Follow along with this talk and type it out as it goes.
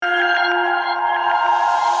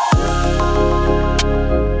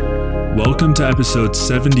Welcome to episode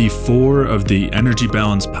 74 of the Energy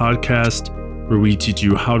Balance Podcast, where we teach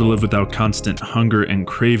you how to live without constant hunger and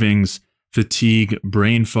cravings, fatigue,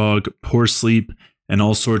 brain fog, poor sleep, and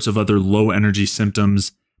all sorts of other low energy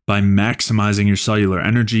symptoms by maximizing your cellular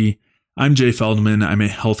energy. I'm Jay Feldman. I'm a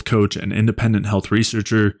health coach and independent health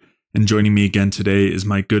researcher, and joining me again today is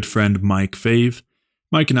my good friend Mike Fave.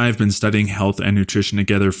 Mike and I have been studying health and nutrition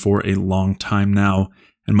together for a long time now,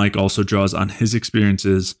 and Mike also draws on his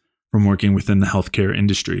experiences from working within the healthcare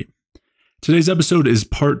industry. Today's episode is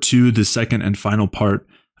part 2, the second and final part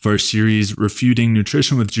of our series, Refuting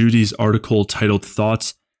Nutrition with Judy's article titled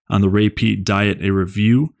Thoughts on the Peat Diet, a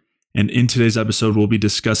Review. And in today's episode, we'll be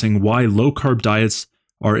discussing why low-carb diets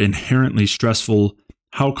are inherently stressful,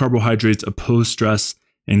 how carbohydrates oppose stress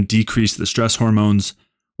and decrease the stress hormones,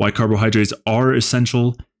 why carbohydrates are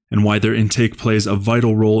essential, and why their intake plays a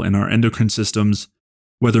vital role in our endocrine systems,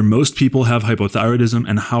 whether most people have hypothyroidism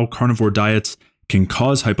and how carnivore diets can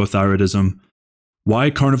cause hypothyroidism,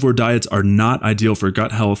 why carnivore diets are not ideal for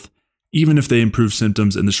gut health, even if they improve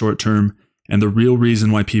symptoms in the short term, and the real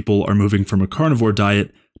reason why people are moving from a carnivore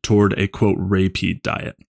diet toward a quote Peat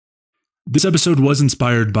diet. This episode was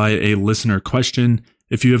inspired by a listener question.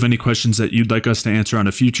 If you have any questions that you'd like us to answer on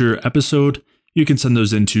a future episode, you can send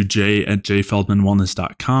those into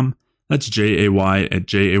jay@jayfeldmanwellness.com. That's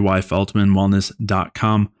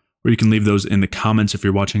jay@jayfeldmanwellness.com, or you can leave those in the comments if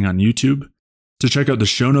you're watching on YouTube. To check out the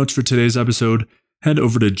show notes for today's episode, head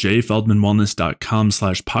over to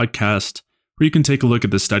jayfeldmanwellness.com/podcast, where you can take a look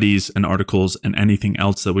at the studies and articles and anything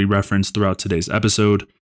else that we reference throughout today's episode.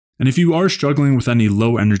 And if you are struggling with any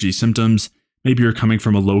low energy symptoms, maybe you're coming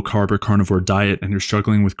from a low carb or carnivore diet and you're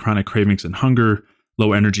struggling with chronic cravings and hunger,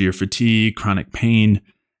 low energy or fatigue, chronic pain,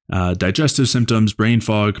 digestive symptoms, brain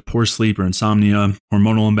fog, poor sleep or insomnia,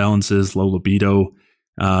 hormonal imbalances, low libido.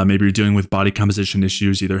 Maybe you're dealing with body composition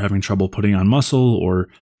issues, either having trouble putting on muscle or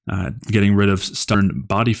getting rid of stubborn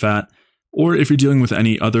body fat. Or if you're dealing with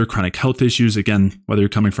any other chronic health issues, again, whether you're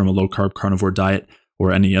coming from a low carb carnivore diet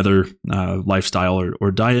or any other lifestyle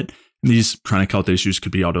or diet, these chronic health issues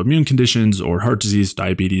could be autoimmune conditions or heart disease,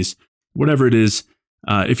 diabetes, whatever it is.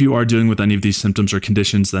 If you are dealing with any of these symptoms or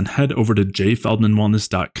conditions, then head over to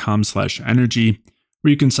jayfeldmanwellness.com/energy, where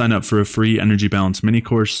you can sign up for a free energy balance mini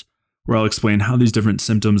course, where I'll explain how these different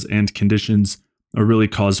symptoms and conditions are really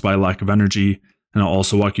caused by lack of energy. And I'll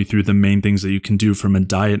also walk you through the main things that you can do from a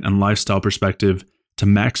diet and lifestyle perspective to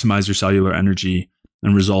maximize your cellular energy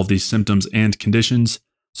and resolve these symptoms and conditions.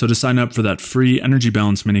 So to sign up for that free energy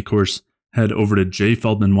balance mini course, head over to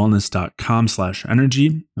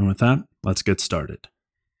jayfeldmanwellness.com/energy. And with that, let's get started.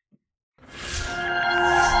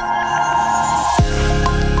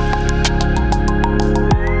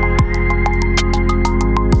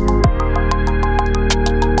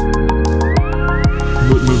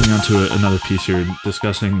 Moving on to another piece here,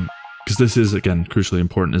 discussing, because this is, again, crucially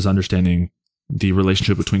important, is understanding the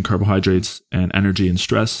relationship between carbohydrates and energy and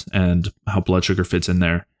stress and how blood sugar fits in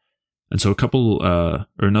there. And so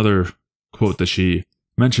another quote that she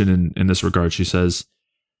mentioned in this regard, she says,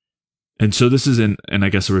 and so this is I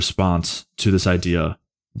guess a response to this idea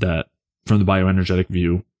that from the bioenergetic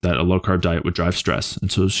view that a low carb diet would drive stress.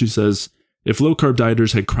 And so she says, if low carb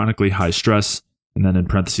dieters had chronically high stress, and then in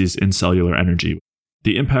parentheses, incellular energy,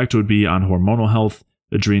 the impact would be on hormonal health,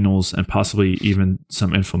 adrenals, and possibly even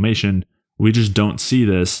some inflammation. We just don't see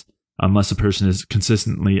this unless a person is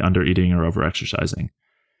consistently under eating or over exercising.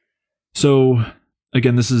 So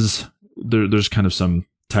again, there's kind of some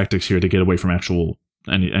tactics here to get away from actual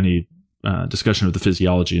any discussion of the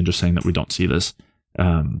physiology and just saying that we don't see this.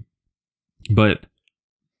 But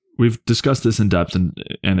we've discussed this in depth,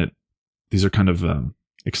 and these are kind of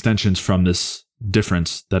extensions from this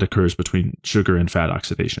difference that occurs between sugar and fat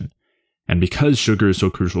oxidation. And because sugar is so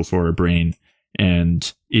crucial for our brain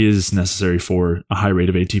and is necessary for a high rate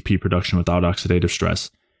of ATP production without oxidative stress,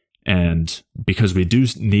 and because we do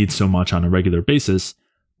need so much on a regular basis,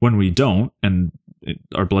 when we don't, and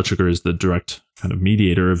our blood sugar is the direct kind of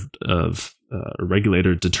mediator of a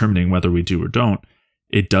regulator determining whether we do or don't,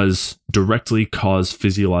 it does directly cause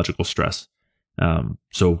physiological stress.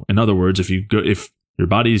 So in other words, if your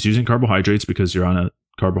body is using carbohydrates because you're on a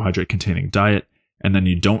carbohydrate containing diet, and then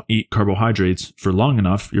you don't eat carbohydrates for long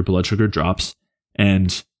enough, your blood sugar drops.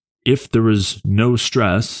 And if there was no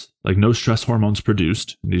stress, like no stress hormones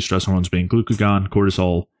produced, these stress hormones being glucagon,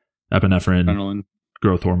 cortisol, epinephrine, adrenaline,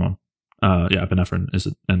 growth hormone. Epinephrine is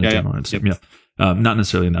an adrenaline. Yep. Not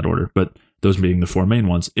necessarily in that order, but those being the four main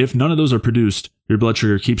ones. If none of those are produced, your blood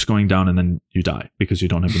sugar keeps going down and then you die because you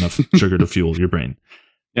don't have enough sugar to fuel your brain.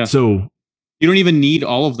 Yeah. So you don't even need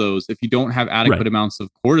all of those. If you don't have adequate amounts of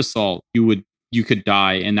cortisol, you would you could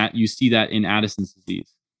die. And that you see that in Addison's disease.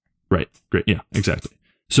 Right. Great. Yeah, exactly.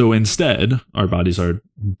 So instead, our bodies are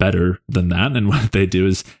better than that. And what they do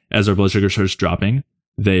is, as our blood sugar starts dropping,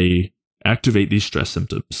 they activate these stress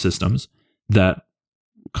systems that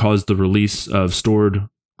cause the release of stored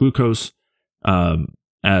glucose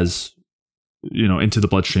as into the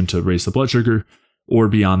bloodstream to raise the blood sugar. Or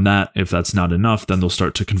beyond that, if that's not enough, then they'll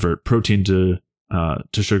start to convert protein to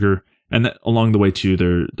sugar. And along the way, too,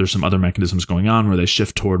 there's some other mechanisms going on where they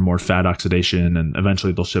shift toward more fat oxidation, and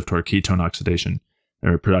eventually they'll shift toward ketone oxidation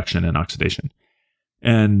or production and oxidation.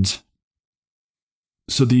 And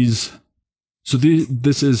so this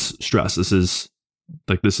is stress. This is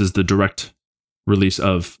the direct release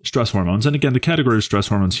of stress hormones. And again, the category of stress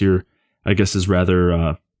hormones here, I guess, is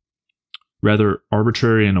rather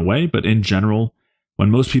arbitrary in a way. But in general, when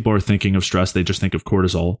most people are thinking of stress, they just think of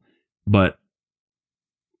cortisol. But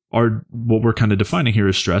what we're kind of defining here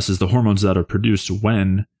as stress is the hormones that are produced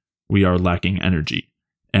when we are lacking energy.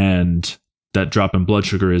 And that drop in blood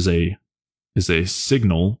sugar is a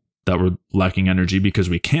signal that we're lacking energy because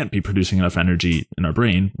we can't be producing enough energy in our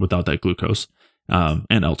brain without that glucose,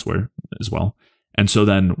 and elsewhere as well. And so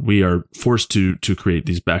then we are forced to create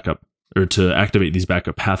these backup, or to activate these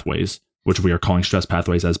backup pathways, which we are calling stress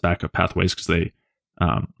pathways as backup pathways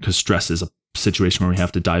because stress is a situation where we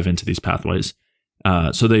have to dive into these pathways.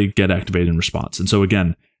 So they get activated in response. And so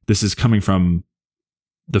again, this is coming from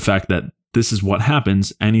the fact that this is what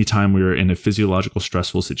happens anytime we are in a physiological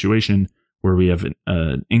stressful situation where we have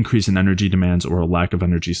an increase in energy demands or a lack of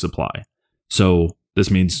energy supply. So this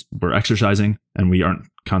means we're exercising and we aren't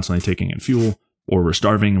constantly taking in fuel, or we're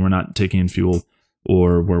starving and we're not taking in fuel,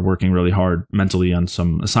 or we're working really hard mentally on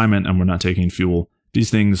some assignment and we're not taking fuel.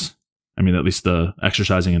 These things, at least the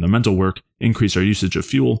exercising and the mental work, increase our usage of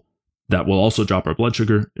fuel. That will also drop our blood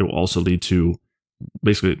sugar. It will also lead to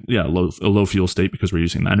basically, a low fuel state because we're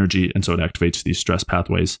using the energy. And so it activates these stress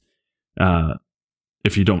pathways.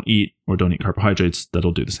 If you don't eat or don't eat carbohydrates,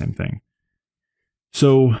 that'll do the same thing.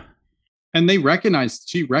 So. And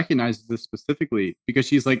she recognizes this specifically because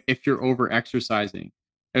she's like, if you're over exercising,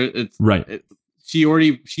 it's right.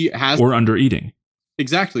 She has, or under eating.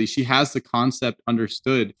 Exactly. She has the concept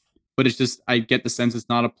understood, but it's just, I get the sense it's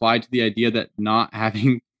not applied to the idea that not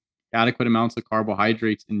having adequate amounts of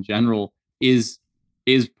carbohydrates in general is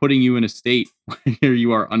putting you in a state where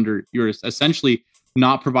you're essentially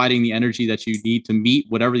not providing the energy that you need to meet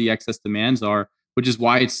whatever the excess demands are, which is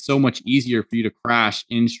why it's so much easier for you to crash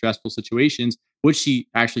in stressful situations, which she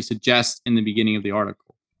actually suggests in the beginning of the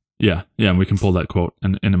article. Yeah. And we can pull that quote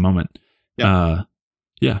in a moment. Yeah.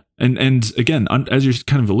 And again, as you're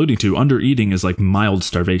kind of alluding to, under eating is like mild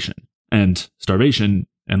starvation, and starvation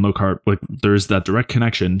and low carb, like there's that direct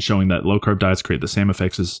connection showing that low carb diets create the same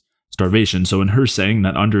effects as starvation. So in her saying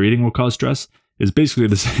that under eating will cause stress is basically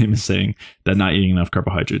the same as saying that not eating enough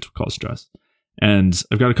carbohydrates will cause stress. And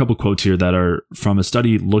I've got a couple quotes here that are from a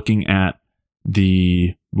study looking at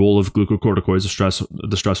the role of glucocorticoids,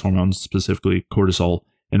 the stress hormones, specifically cortisol,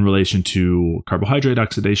 in relation to carbohydrate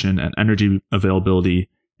oxidation and energy availability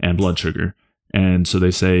and blood sugar. And so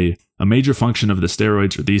they say a major function of the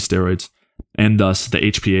steroids, or these steroids, and thus the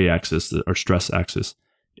HPA axis, or stress axis,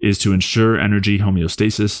 is to ensure energy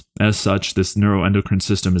homeostasis. As such, this neuroendocrine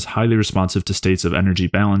system is highly responsive to states of energy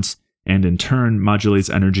balance, and in turn modulates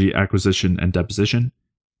energy acquisition and deposition.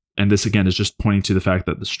 And this again is just pointing to the fact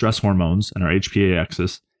that the stress hormones and our HPA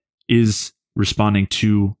axis is responding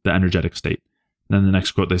to the energetic state. And then the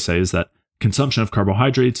next quote they say is that consumption of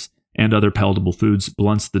carbohydrates and other palatable foods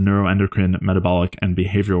blunts the neuroendocrine, metabolic, and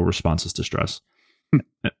behavioral responses to stress.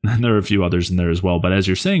 And there are a few others in there as well. But as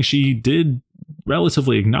you're saying, she did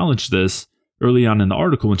relatively acknowledge this early on in the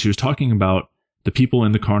article when she was talking about the people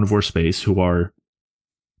in the carnivore space who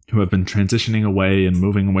have been transitioning away and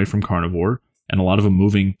moving away from carnivore, and a lot of them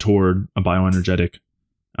moving toward a bioenergetic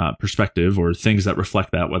perspective, or things that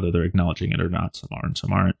reflect that, whether they're acknowledging it or not. Some are and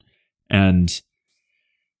some aren't. And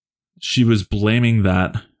she was blaming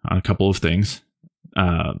that on a couple of things.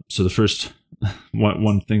 So the first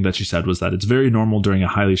one thing that she said was that it's very normal during a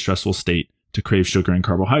highly stressful state to crave sugar and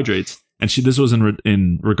carbohydrates. And this was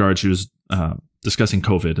in regard, she was discussing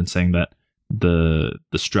COVID and saying that the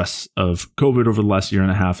stress of COVID over the last year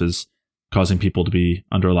and a half is causing people to be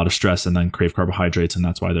under a lot of stress and then crave carbohydrates, and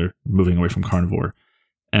that's why they're moving away from carnivore.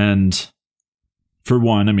 And for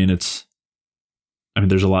one,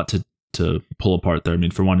 there's a lot to pull apart there.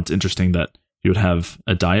 For one, it's interesting that you would have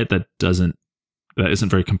a diet that isn't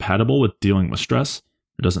very compatible with dealing with stress.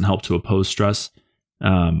 It doesn't help to oppose stress.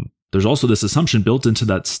 There's also this assumption built into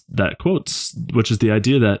that quote, which is the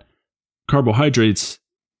idea that carbohydrates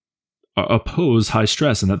oppose high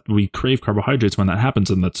stress and that we crave carbohydrates when that happens.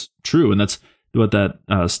 And that's true. And that's what that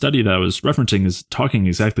study that I was referencing is talking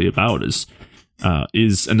exactly about is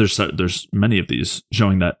and there's many of these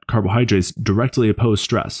showing that carbohydrates directly oppose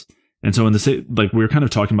stress. And so in the like we were kind of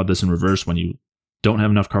talking about this in reverse, when you don't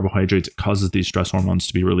have enough carbohydrates, it causes these stress hormones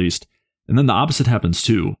to be released. And then the opposite happens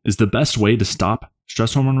too, is the best way to stop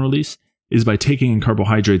stress hormone release is by taking in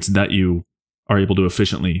carbohydrates that you are able to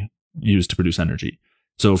efficiently use to produce energy.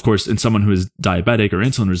 So of course, in someone who is diabetic or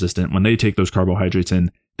insulin resistant, when they take those carbohydrates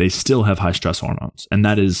in, they still have high stress hormones. And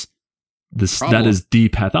that is the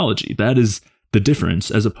pathology. That is the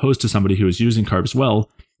difference, as opposed to somebody who is using carbs well.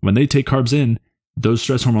 When they take carbs in, those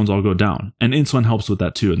stress hormones all go down. And insulin helps with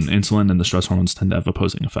that too. And insulin and the stress hormones tend to have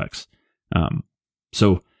opposing effects.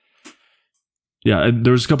 So yeah,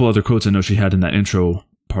 there's a couple other quotes I know she had in that intro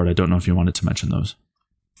part. I don't know if you wanted to mention those.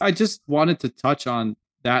 I just wanted to touch on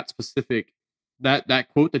that specific, that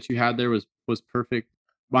quote that you had there was perfect.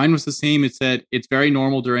 Mine was the same. It said, it's very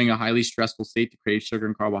normal during a highly stressful state to crave sugar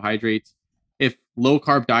and carbohydrates. If low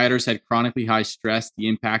carb dieters had chronically high stress, the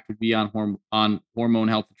impact would be on hormone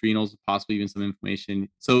health, adrenals, possibly even some inflammation.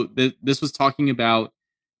 So this was talking about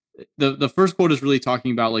the first quote is really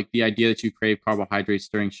talking about like the idea that you crave carbohydrates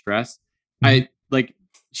during stress. Mm-hmm.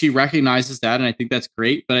 She recognizes that, and I think that's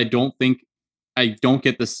great, but I don't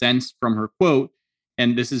get the sense from her quote,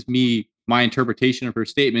 and this is my interpretation of her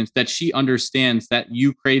statements, that she understands that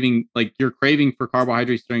your craving for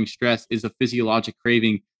carbohydrates during stress is a physiologic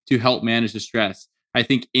craving to help manage the stress. I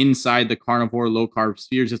think inside the carnivore low carb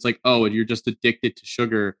spheres, it's like, oh, and you're just addicted to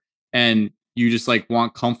sugar and you just like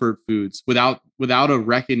want comfort foods without a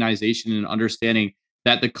recognition and understanding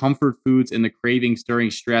that the comfort foods and the cravings during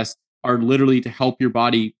stress are literally to help your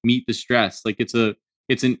body meet the stress. Like it's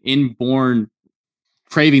an inborn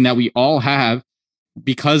craving that we all have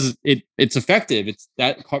because it's effective. It's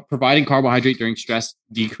that providing carbohydrate during stress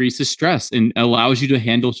decreases stress and allows you to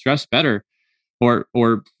handle stress better or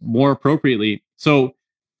more appropriately. So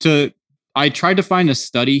I tried to find a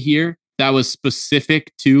study here that was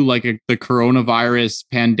specific to like the coronavirus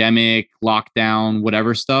pandemic, lockdown,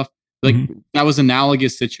 whatever stuff. Like that was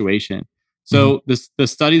analogous situation. So the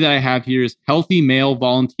study that I have here is healthy male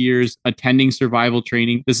volunteers attending survival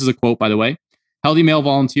training. This is a quote, by the way. Healthy male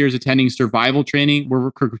volunteers attending survival training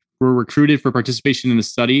were recruited for participation in the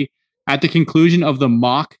study. At the conclusion of the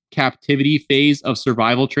mock captivity phase of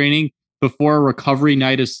survival training, before a recovery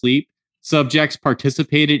night of sleep, subjects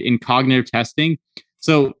participated in cognitive testing.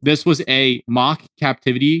 So this was a mock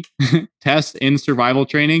captivity test in survival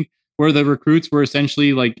training where the recruits were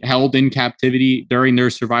essentially like held in captivity during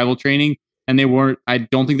their survival training. And I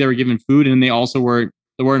don't think they were given food, and they also weren't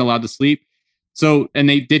allowed to sleep. So, and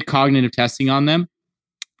they did cognitive testing on them.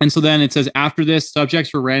 And so then it says, after this,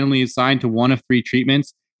 subjects were randomly assigned to one of three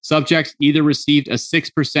treatments. Subjects either received a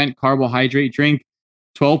 6% carbohydrate drink,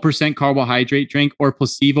 12% carbohydrate drink, or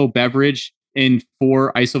placebo beverage in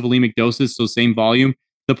 4 isovolemic doses, so same volume.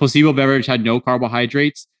 The placebo beverage had no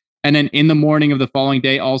carbohydrates. And then in the morning of the following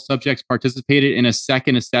day, all subjects participated in a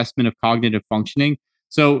second assessment of cognitive functioning.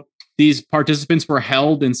 So these participants were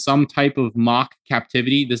held in some type of mock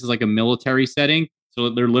captivity. This is like a military setting. So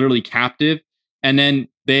they're literally captive. And then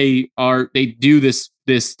they do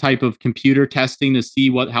this type of computer testing to see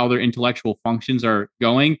how their intellectual functions are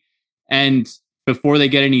going. And before they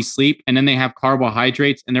get any sleep, and then they have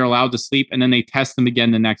carbohydrates and they're allowed to sleep, and then they test them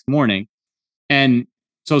again the next morning. And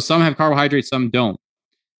so some have carbohydrates, some don't.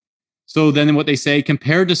 So then what they say,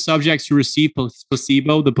 compared to subjects who received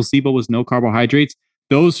placebo, the placebo was no carbohydrates.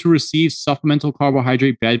 Those who received supplemental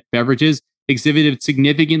carbohydrate beverages exhibited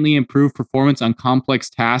significantly improved performance on complex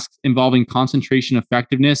tasks involving concentration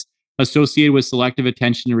effectiveness associated with selective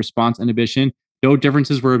attention and response inhibition. No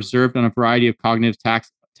differences were observed on a variety of cognitive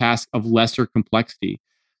tasks of lesser complexity.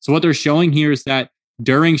 So what they're showing here is that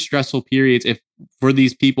during stressful periods, for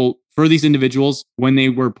these individuals, when they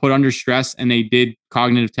were put under stress and they did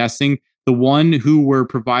cognitive testing, the one who were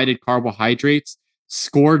provided carbohydrates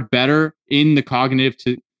scored better in the cognitive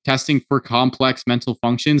testing for complex mental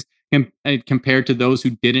functions compared to those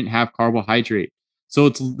who didn't have carbohydrate. So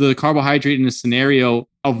it's the carbohydrate in the scenario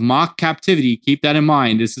of mock captivity. Keep that in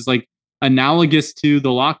mind. This is like analogous to the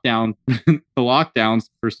lockdowns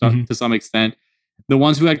to some extent. The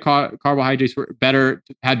ones who had carbohydrates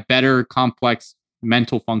had better complex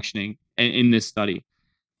mental functioning in this study.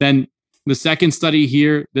 Then the second study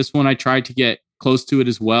here, this one I tried to get close to it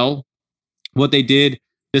as well. What they did,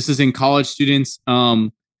 this is in college students.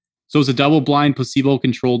 So it's a double-blind,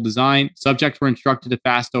 placebo-controlled design. Subjects were instructed to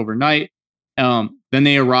fast overnight. Then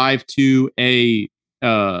they arrived to a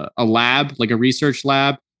lab, like a research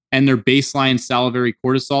lab. and their baseline salivary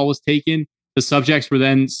cortisol was taken. The subjects were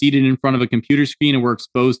then seated in front of a computer screen and were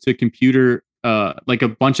exposed to computer, like a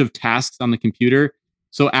bunch of tasks on the computer.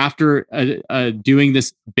 So after doing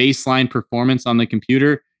this baseline performance on the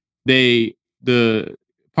computer, the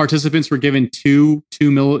participants were given 200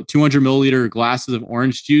 milliliter glasses of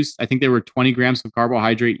orange juice. I think they were 20 grams of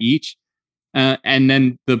carbohydrate each. And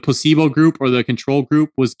then the placebo group or the control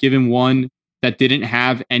group was given one that didn't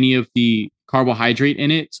have any of the carbohydrate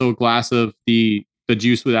in it. So a glass of the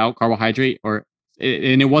juice without carbohydrate,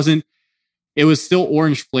 and it was still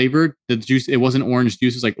orange flavored. The juice, it wasn't orange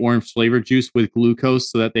juice. It was like orange flavored juice with glucose,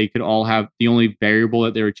 so that they could all have, the only variable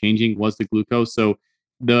that they were changing was the glucose. So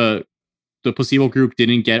the placebo group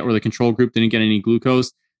didn't get, or the control group didn't get any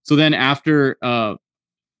glucose. So then after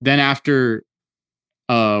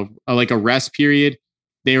like a rest period,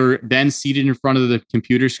 they were then seated in front of the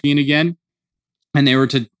computer screen again, and they were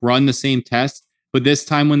to run the same test. But this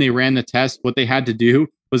time when they ran the test, what they had to do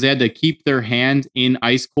was they had to keep their hand in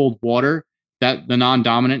ice cold water, that the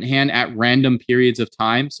non-dominant hand, at random periods of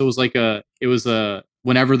time. So it was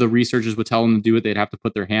whenever the researchers would tell them to do it, they'd have to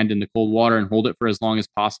put their hand in the cold water and hold it for as long as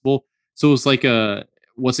possible. So it was like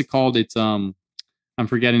what's it called? It's I'm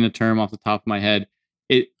forgetting the term off the top of my head.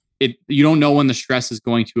 You don't know when the stress is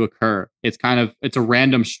going to occur. It's a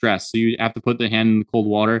random stress. So you have to put the hand in the cold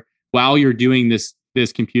water while you're doing this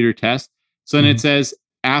computer test. So then it says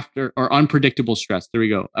after, or unpredictable stress. There we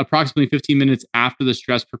go. Approximately 15 minutes after the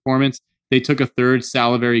stress performance, they took a third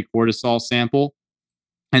salivary cortisol sample,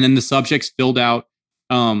 and then the subjects filled out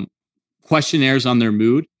questionnaires on their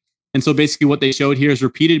mood. And so basically what they showed here is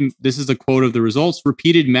this is a quote of the results: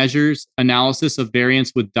 repeated measures analysis of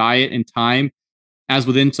variance with diet and time as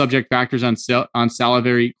within subject factors on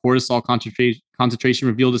salivary cortisol concentration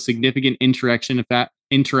revealed a significant interaction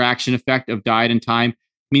effect of diet and time,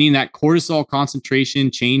 meaning that cortisol concentration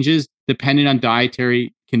changes dependent on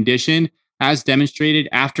dietary condition. As demonstrated,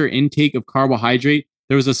 after intake of carbohydrate,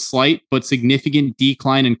 there was a slight but significant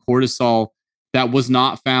decline in cortisol that was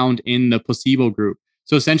not found in the placebo group.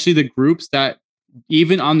 So essentially the groups that,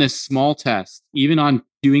 even on this small test, even on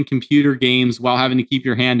doing computer games while having to keep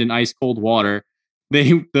your hand in ice cold water,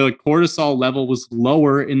 the cortisol level was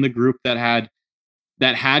lower in the group that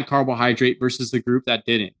had carbohydrate versus the group that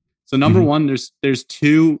didn't. So number one, there's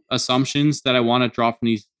two assumptions that I want to draw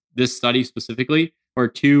from this study specifically, or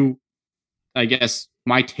two, I guess,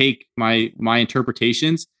 my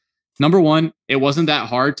interpretations. Number one, it wasn't that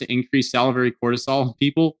hard to increase salivary cortisol in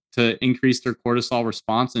people, to increase their cortisol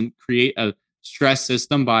response and create a stress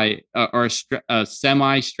system or a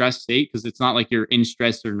semi-stress state, because it's not like you're in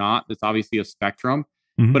stress or not. It's obviously a spectrum,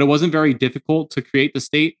 but it wasn't very difficult to create the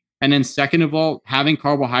state. And then second of all, having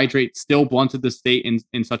carbohydrate still blunted the state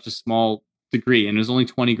in such a small degree, and it was only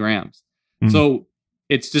 20 grams. So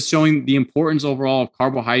it's just showing the importance overall of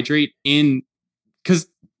carbohydrate because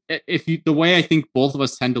the way I think both of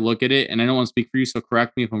us tend to look at it, and I don't want to speak for you, so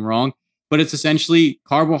correct me if I'm wrong, but it's essentially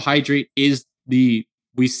carbohydrate is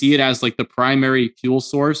we see it as like the primary fuel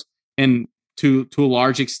source, and to a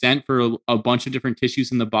large extent for a bunch of different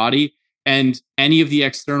tissues in the body. And any of the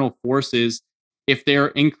external forces, if they're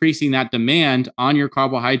increasing that demand on your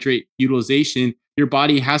carbohydrate utilization, your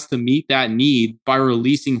body has to meet that need by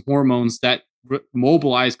releasing hormones that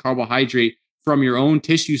mobilize carbohydrate from your own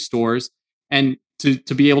tissue stores, and to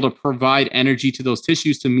be able to provide energy to those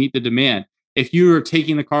tissues to meet the demand. If you are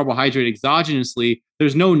taking the carbohydrate exogenously,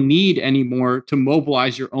 there's no need anymore to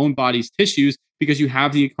mobilize your own body's tissues, because you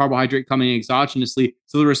have the carbohydrate coming exogenously.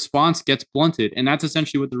 So the response gets blunted. And that's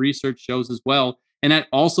essentially what the research shows as well. And that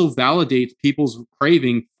also validates people's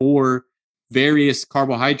craving for various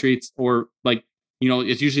carbohydrates, or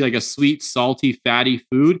it's usually like a sweet, salty, fatty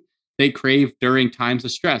food they crave during times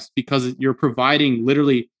of stress, because you're providing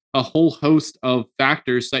literally a whole host of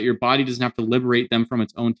factors so that your body doesn't have to liberate them from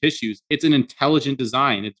its own tissues. It's an intelligent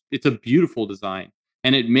design. It's a beautiful design,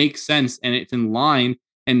 and it makes sense, and it's in line,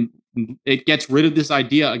 and it gets rid of this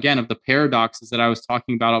idea again of the paradoxes that I was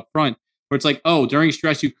talking about up front, where it's like, oh, during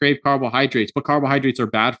stress you crave carbohydrates, but carbohydrates are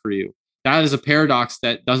bad for you. That is a paradox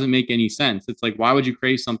that doesn't make any sense. It's like, why would you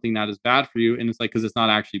crave something that is bad for you? And it's like, because it's not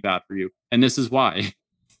actually bad for you, and this is why.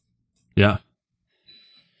 Yeah.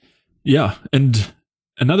 And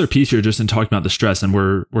another piece here, just in talking about the stress, and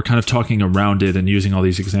we're kind of talking around it and using all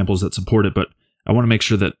these examples that support it, but I want to make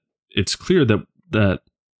sure that it's clear that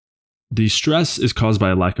the stress is caused by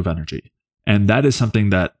a lack of energy. And that is something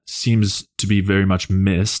that seems to be very much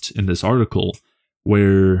missed in this article,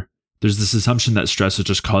 where there's this assumption that stress is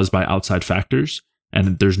just caused by outside factors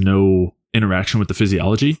and there's no interaction with the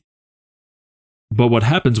physiology. But what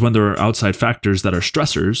happens when there are outside factors that are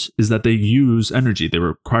stressors is that they use energy. They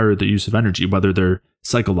require the use of energy, whether they're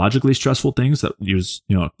psychologically stressful things that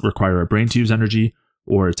require our brain to use energy,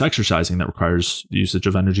 or it's exercising that requires the usage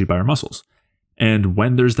of energy by our muscles. And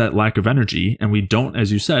when there's that lack of energy and we don't,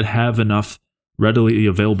 as you said, have enough readily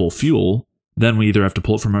available fuel, then we either have to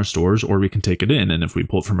pull it from our stores or we can take it in. And if we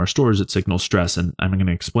pull it from our stores, it signals stress. And I'm going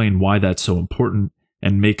to explain why that's so important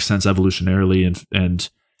and makes sense evolutionarily and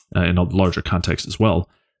in a larger context as well.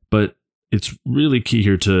 But it's really key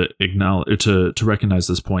here to acknowledge, to recognize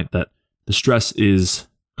this point that the stress is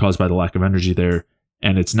caused by the lack of energy there.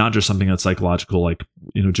 And it's not just something that's psychological, like,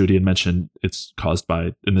 Judy had mentioned, it's caused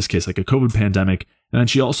by, in this case, like a COVID pandemic. And then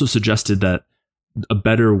she also suggested that a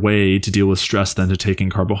better way to deal with stress than to take in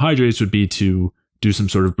carbohydrates would be to do some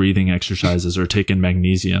sort of breathing exercises or take in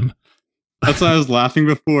magnesium. That's why I was laughing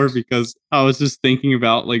before, because I was just thinking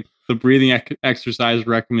about like the breathing exercise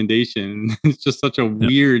recommendation. It's just such a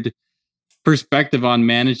weird perspective on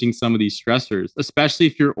managing some of these stressors, especially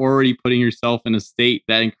if you're already putting yourself in a state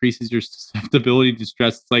that increases your susceptibility to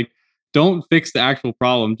stress. It's like, don't fix the actual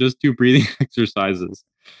problem, just do breathing exercises.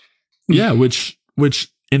 Yeah, which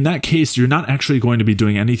in that case, you're not actually going to be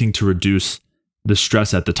doing anything to reduce the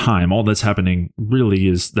stress at the time. All that's happening really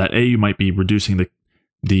is that you might be reducing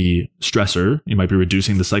the stressor, you might be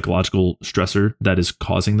reducing the psychological stressor that is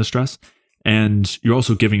causing the stress, and you're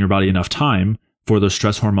also giving your body enough time for those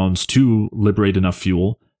stress hormones to liberate enough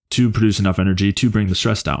fuel, to produce enough energy, to bring the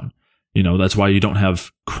stress down. That's why you don't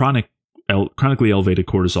have chronically elevated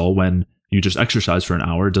cortisol when you just exercise for an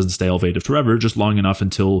hour. It doesn't stay elevated forever, just long enough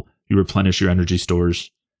until you replenish your energy stores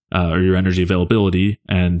or your energy availability,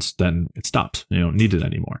 and then it stops. You don't need it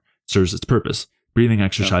anymore. It serves its purpose. Breathing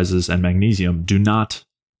exercises and magnesium do not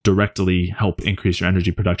directly help increase your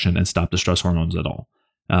energy production and stop the stress hormones at all.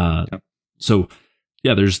 So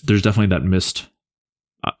yeah, there's definitely that missed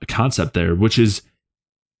concept there, which is,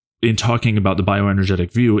 in talking about the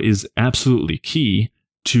bioenergetic view, is absolutely key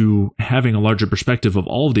to having a larger perspective of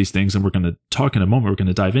all of these things. And we're going to talk in a moment, we're going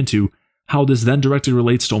to dive into how this then directly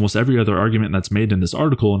relates to almost every other argument that's made in this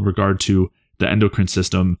article in regard to the endocrine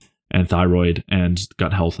system and thyroid and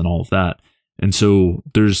gut health and all of that. And so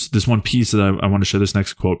there's this one piece that I want to share this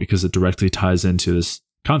next quote because it directly ties into this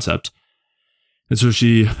concept. And so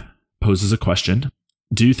she poses a question.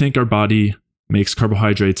 Do you think our body makes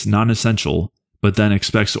carbohydrates non-essential, but then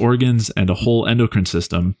expects organs and a whole endocrine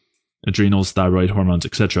system, adrenals, thyroid, hormones,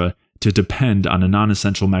 etc., to depend on a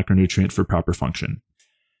non-essential macronutrient for proper function?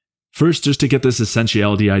 First, just to get this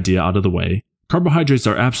essentiality idea out of the way, carbohydrates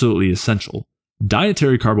are absolutely essential.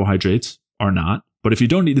 Dietary carbohydrates are not, but if you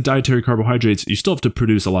don't eat the dietary carbohydrates, you still have to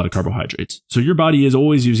produce a lot of carbohydrates. So your body is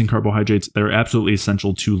always using carbohydrates. They're absolutely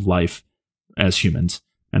essential to life as humans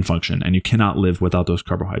and function, and you cannot live without those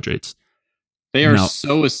carbohydrates. They are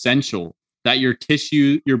so essential that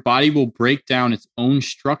your body will break down its own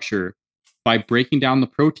structure by breaking down the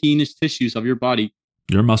proteinous tissues of your body.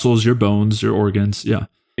 Your muscles, your bones, your organs. Yeah,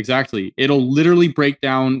 exactly. It'll literally break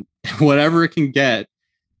down whatever it can get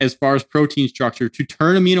as far as protein structure to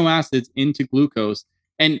turn amino acids into glucose.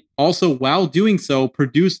 And also, while doing so,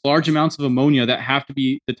 produce large amounts of ammonia that have to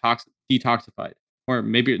be detoxified. Or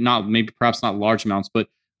perhaps not large amounts, but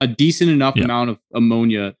a decent enough amount of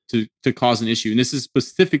ammonia to cause an issue. And this is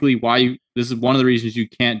specifically why this is one of the reasons you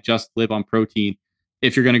can't just live on protein.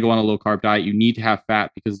 If you're going to go on a low carb diet, you need to have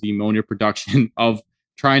fat, because the ammonia production of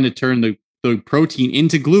trying to turn the protein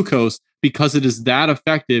into glucose, because it is that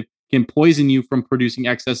effective, can poison you from producing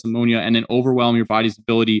excess ammonia and then overwhelm your body's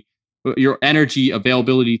ability, your energy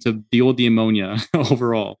availability to deal with the ammonia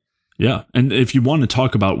overall. Yeah. And if you want to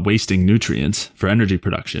talk about wasting nutrients for energy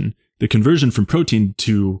production, the conversion from protein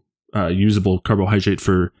to usable carbohydrate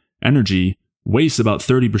for energy wastes about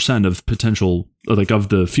 30% of potential, like of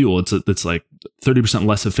the fuel. It's like 30%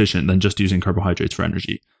 less efficient than just using carbohydrates for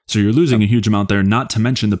energy. So you're losing a huge amount there, not to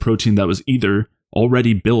mention the protein that was either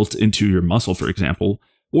already built into your muscle, for example,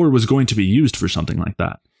 or was going to be used for something like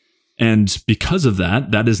that. And because of that,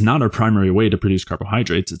 that is not our primary way to produce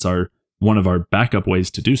carbohydrates. It's one of our backup ways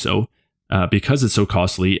to do so, because it's so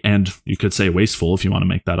costly and you could say wasteful if you want to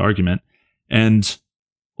make that argument. And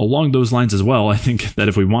along those lines as well, I think that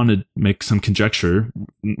if we want to make some conjecture,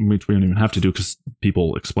 which we don't even have to do because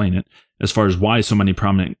people explain it, as far as why so many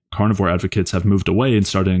prominent carnivore advocates have moved away and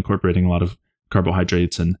started incorporating a lot of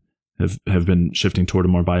carbohydrates and have been shifting toward a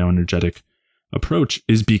more bioenergetic approach,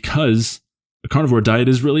 is because a carnivore diet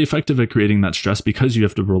is really effective at creating that stress, because you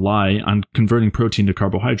have to rely on converting protein to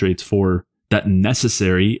carbohydrates for that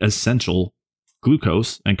necessary, essential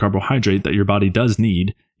glucose and carbohydrate that your body does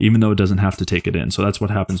need even though it doesn't have to take it in. So that's what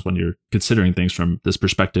happens when you're considering things from this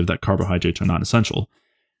perspective that carbohydrates are not essential.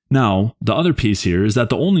 Now, the other piece here is that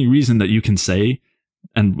the only reason that you can say,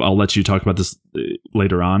 and I'll let you talk about this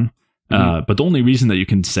later on, but the only reason that you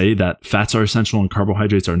can say that fats are essential and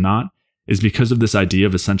carbohydrates are not is because of this idea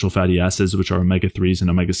of essential fatty acids, which are omega-3s and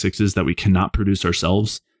omega-6s that we cannot produce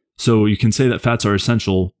ourselves. So you can say that fats are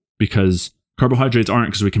essential because carbohydrates aren't,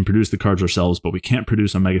 because we can produce the carbs ourselves, but we can't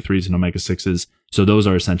produce omega-3s and omega-6s, so those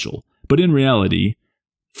are essential. But in reality,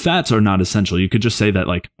 fats are not essential. You could just say that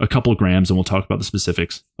like a couple grams, and we'll talk about the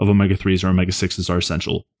specifics of omega-3s or omega-6s are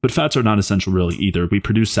essential. But fats are not essential really either. We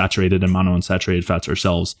produce saturated and monounsaturated fats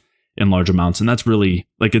ourselves in large amounts. And that's really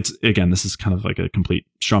like, it's, again, this is kind of like a complete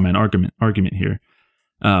strawman argument here.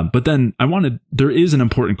 But then there is an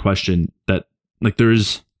important question that, like, there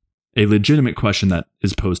is a legitimate question that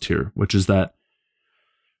is posed here, which is that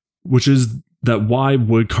why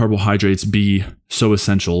would carbohydrates be so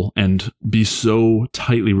essential and be so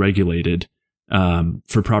tightly regulated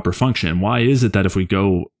for proper function? Why is it that if we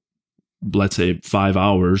go, let's say 5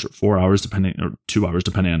 hours or 4 hours, or 2 hours,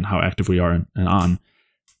 depending on how active we are and on,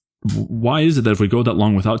 why is it that if we go that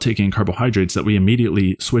long without taking carbohydrates that we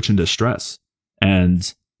immediately switch into stress,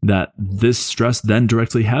 and that this stress then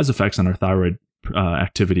directly has effects on our thyroid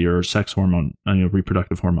activity or sex hormone,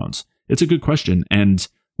 reproductive hormones? It's a good question, and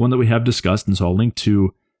one that we have discussed, and so I'll link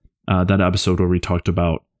to that episode where we talked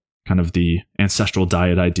about kind of the ancestral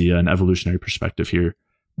diet idea and evolutionary perspective here.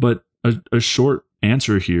 But a short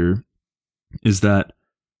answer here is that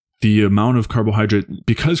the amount of carbohydrate,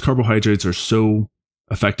 because carbohydrates are so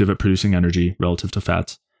effective at producing energy relative to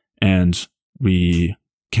fats, and we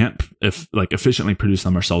can't efficiently produce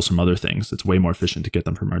them ourselves from other things. It's way more efficient to get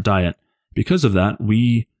them from our diet. Because of that,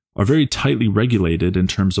 we are very tightly regulated in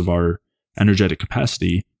terms of our energetic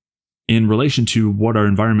capacity in relation to what our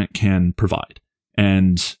environment can provide.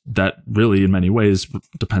 And that really, in many ways,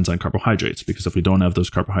 depends on carbohydrates, because if we don't have those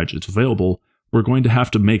carbohydrates available, we're going to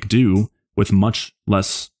have to make do with much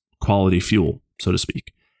less quality fuel, so to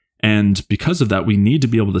speak. And because of that, we need to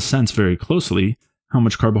be able to sense very closely how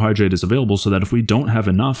much carbohydrate is available, so that if we don't have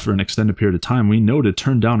enough for an extended period of time, we know to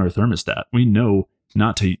turn down our thermostat. We know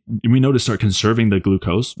to start conserving the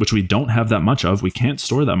glucose, which we don't have that much of. We can't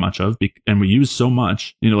store that much of, and we use so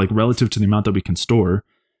much, relative to the amount that we can store,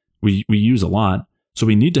 we use a lot. So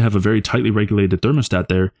we need to have a very tightly regulated thermostat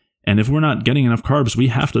there. And if we're not getting enough carbs, we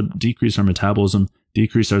have to decrease our metabolism,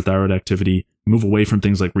 decrease our thyroid activity, move away from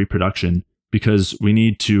things like reproduction, because we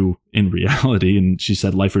need to, in reality, and she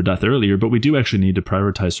said life or death earlier, but we do actually need to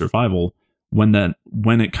prioritize survival when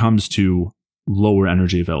it comes to lower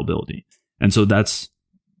energy availability. And so that's,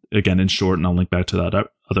 again, in short, and I'll link back to that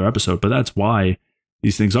other episode, but that's why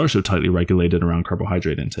these things are so tightly regulated around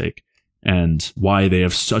carbohydrate intake, and why they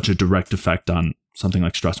have such a direct effect on something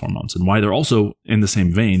like stress hormones, and why they're also, in the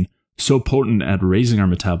same vein, so potent at raising our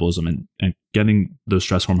metabolism and getting those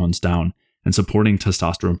stress hormones down, and supporting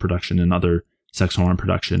testosterone production and other sex hormone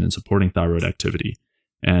production, and supporting thyroid activity,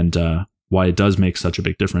 and why it does make such a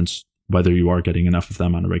big difference whether you are getting enough of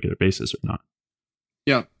them on a regular basis or not.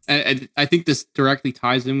 Yeah, and I think this directly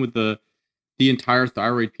ties in with the entire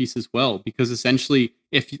thyroid piece as well, because essentially,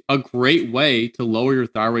 if a great way to lower your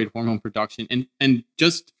thyroid hormone production, and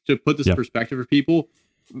just to put this perspective for people,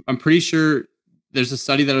 I'm pretty sure there's a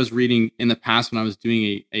study that I was reading in the past when I was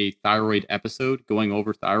doing a thyroid episode going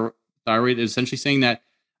over thyroid, essentially saying that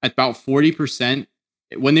at about 40%,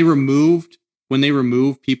 when they removed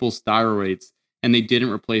people's thyroids and they didn't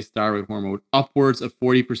replace thyroid hormone, upwards of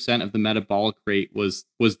 40% of the metabolic rate was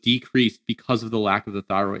decreased because of the lack of the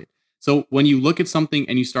thyroid. So when you look at something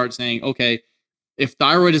and you start saying, okay, if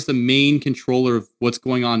thyroid is the main controller of what's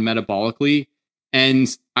going on metabolically,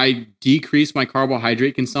 and I decrease my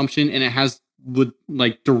carbohydrate consumption, and it has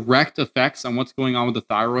direct effects on what's going on with the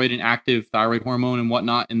thyroid and active thyroid hormone and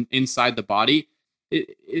whatnot and inside the body,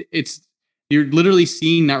 it's you're literally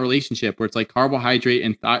seeing that relationship where it's like carbohydrate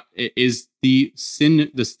and is the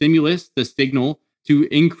stimulus, the signal to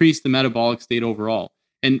increase the metabolic state overall.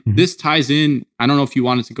 And this ties in. I don't know if you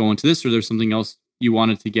wanted to go into this, or there's something else you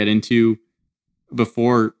wanted to get into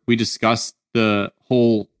before we discuss the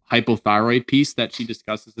whole hypothyroid piece that she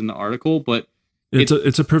discusses in the article, but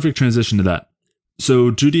it's a perfect transition to that.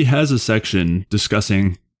 So Judy has a section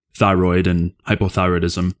discussing thyroid and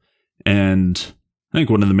hypothyroidism, and I think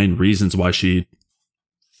one of the main reasons why she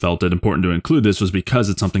felt it important to include this was because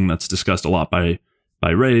it's something that's discussed a lot by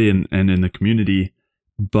Ray and in the community.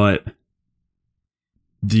 But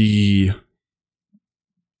the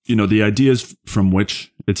ideas from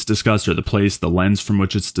which it's discussed, or the lens from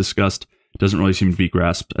which it's discussed, doesn't really seem to be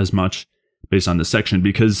grasped as much based on this section,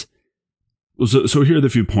 because So here are the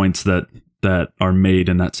few points that are made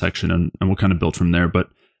in that section, and we'll kind of build from there. But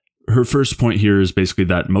her first point here is basically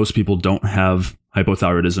that most people don't have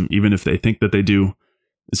hypothyroidism, even if they think that they do.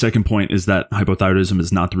 The second point is that hypothyroidism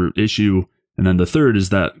is not the root issue. And then the third is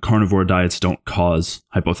that carnivore diets don't cause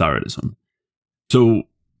hypothyroidism. So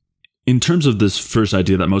in terms of this first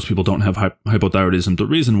idea that most people don't have hypothyroidism, the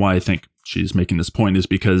reason why I think she's making this point is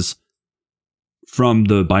because from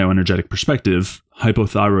the bioenergetic perspective,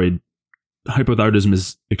 hypothyroidism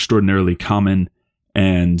is extraordinarily common,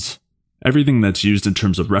 and everything that's used in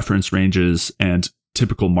terms of reference ranges and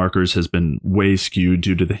typical markers has been way skewed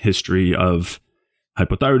due to the history of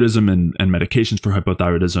hypothyroidism and medications for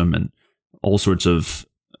hypothyroidism and all sorts of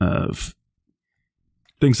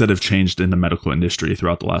things that have changed in the medical industry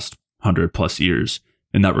throughout the last 100 plus years.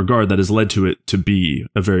 In that regard, that has led to it to be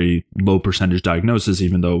a very low percentage diagnosis,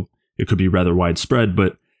 even though it could be rather widespread.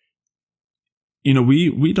 But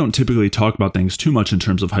we don't typically talk about things too much in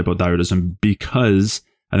terms of hypothyroidism, because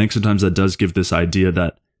I think sometimes that does give this idea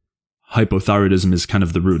that hypothyroidism is kind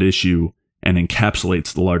of the root issue and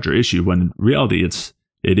encapsulates the larger issue, when in reality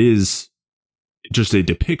it is just a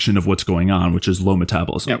depiction of what's going on, which is low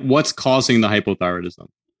metabolism. Yeah, what's causing the hypothyroidism?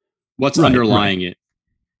 What's underlying it?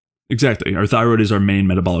 Exactly. Our thyroid is our main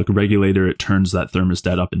metabolic regulator. It turns that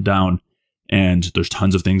thermostat up and down, and there's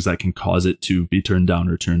tons of things that can cause it to be turned down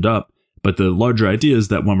or turned up. But the larger idea is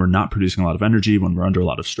that when we're not producing a lot of energy, when we're under a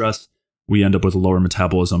lot of stress, we end up with a lower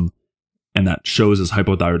metabolism, and that shows as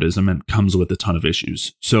hypothyroidism and comes with a ton of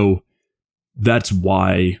issues. So that's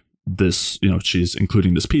why this, she's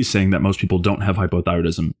including this piece saying that most people don't have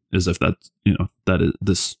hypothyroidism, as if that,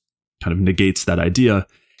 this kind of negates that idea.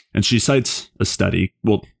 And she cites a study.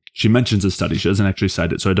 Well, she mentions a study. She doesn't actually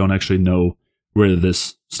cite it, so I don't actually know where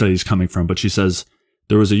this study is coming from. But she says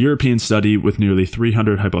there was a European study with nearly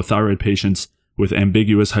 300 hypothyroid patients with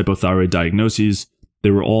ambiguous hypothyroid diagnoses.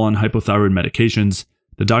 They were all on hypothyroid medications.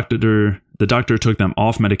 The doctor took them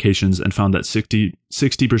off medications and found that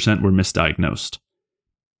 60% were misdiagnosed.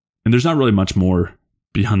 And there's not really much more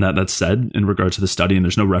beyond that that's said in regard to the study, and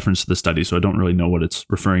there's no reference to the study, so I don't really know what it's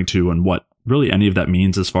referring to and what really any of that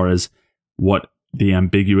means as far as what the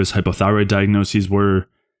ambiguous hypothyroid diagnoses were,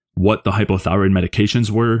 what the hypothyroid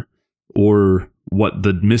medications were, or what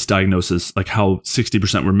the misdiagnosis, like how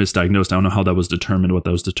 60% were misdiagnosed. I don't know how that was determined, what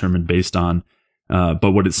that was determined based on.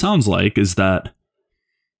 But what it sounds like is that,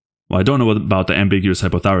 well, I don't know about the ambiguous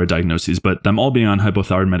hypothyroid diagnoses, but them all being on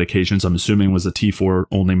hypothyroid medications, I'm assuming was a T4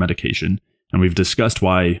 only medication. And we've discussed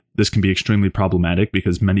why this can be extremely problematic,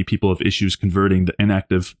 because many people have issues converting the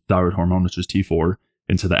inactive thyroid hormone, which is T4,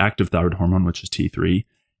 into the active thyroid hormone, which is T3.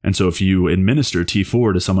 And so if you administer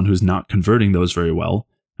T4 to someone who's not converting those very well,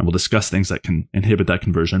 and we'll discuss things that can inhibit that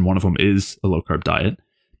conversion, one of them is a low carb diet.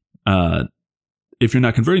 If you're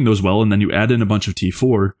not converting those well, and then you add in a bunch of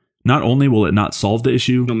T4, not only will it not solve the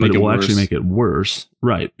issue, but it will actually make it worse,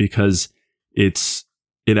 right? Because it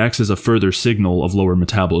acts as a further signal of lower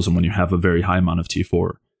metabolism when you have a very high amount of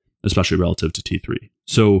T4, especially relative to T3.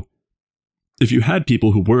 So if you had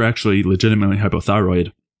people who were actually legitimately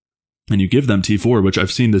hypothyroid and you give them T4, which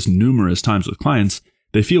I've seen this numerous times with clients,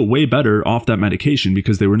 they feel way better off that medication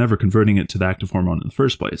because they were never converting it to the active hormone in the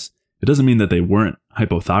first place. It doesn't mean that they weren't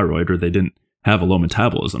hypothyroid or they didn't have a low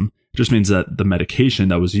metabolism. It just means that the medication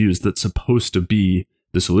that was used that's supposed to be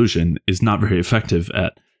the solution is not very effective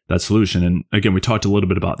at that solution. And again, we talked a little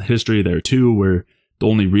bit about the history there too, where the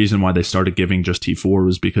only reason why they started giving just T4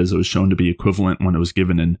 was because it was shown to be equivalent when it was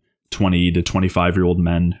given in 20 to 25-year-old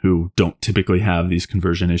men who don't typically have these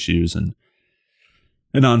conversion issues, and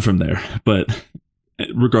on from there. But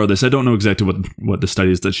regardless, I don't know exactly what the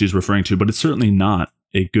study is that she's referring to, but it's certainly not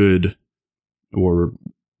a good or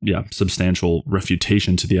substantial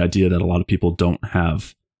refutation to the idea that a lot of people don't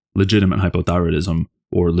have legitimate hypothyroidism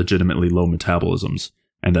or legitimately low metabolisms,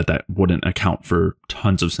 and that wouldn't account for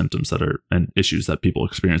tons of symptoms and issues that people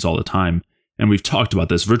experience all the time. And we've talked about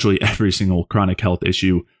this, virtually every single chronic health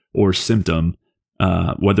issue or symptom,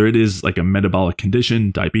 whether it is like a metabolic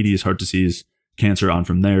condition, diabetes, heart disease, cancer, on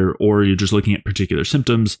from there, or you're just looking at particular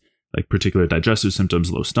symptoms, like particular digestive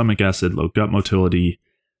symptoms, low stomach acid, low gut motility,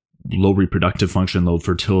 low reproductive function, low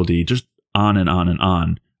fertility, just on and on and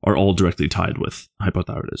on, are all directly tied with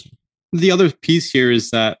hypothyroidism. The other piece here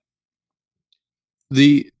is that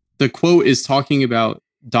the quote is talking about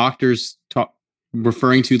doctors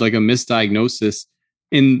referring to like a misdiagnosis.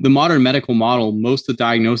 In the modern medical model, most of the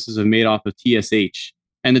diagnoses are made off of TSH,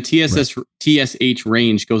 and the TSH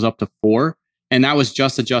range goes up to 4, and that was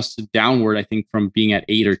just adjusted downward, I think, from being at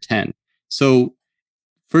 8 or 10. So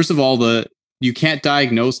first of all, you can't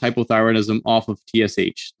diagnose hypothyroidism off of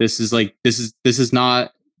TSH. This is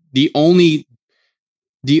not the only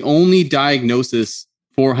diagnosis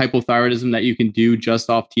for hypothyroidism that you can do just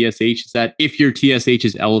off TSH is that if your TSH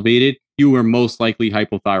is elevated, you are most likely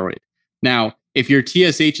hypothyroid. Now, if your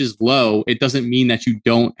TSH is low, it doesn't mean that you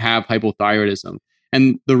don't have hypothyroidism.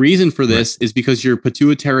 And the reason for this is because your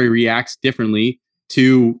pituitary reacts differently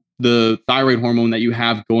to the thyroid hormone that you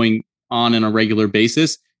have going on a regular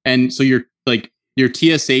basis. And so your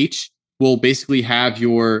TSH will basically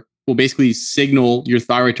signal your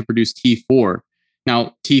thyroid to produce T4.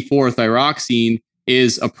 Now, T4 thyroxine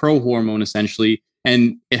is a pro-hormone essentially,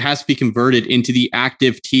 and it has to be converted into the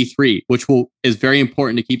active T3, which is very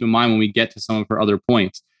important to keep in mind when we get to some of her other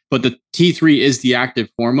points. But the T3 is the active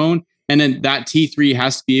hormone, and then that T3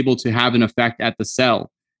 has to be able to have an effect at the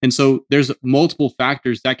cell. And so there's multiple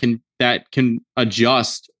factors that can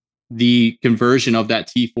adjust the conversion of that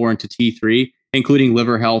T4 into T3, including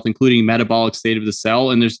liver health, including metabolic state of the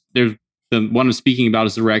cell. And there's the one I'm speaking about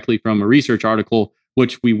is directly from a research article,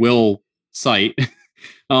 which we will cite.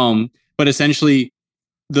 But essentially,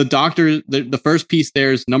 the first piece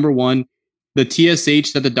there is number one, the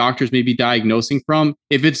TSH that the doctors may be diagnosing from.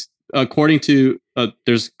 If it's according to,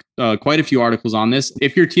 there's quite a few articles on this.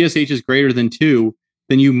 If your TSH is greater than 2,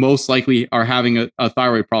 then you most likely are having a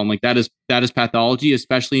thyroid problem. Like that is pathology,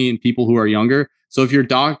 especially in people who are younger. So if your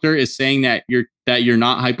doctor is saying that you're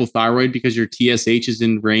not hypothyroid because your TSH is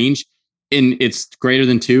in range and it's greater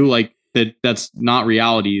than 2, like that's not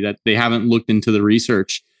reality, that they haven't looked into the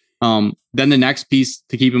research. Then the next piece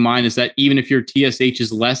to keep in mind is that even if your TSH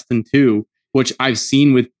is less than 2, which I've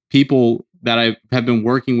seen with people that I have been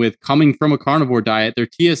working with coming from a carnivore diet, their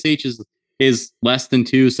TSH is less than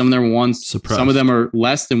 2. Some of them are 1, suppressed. Some of them are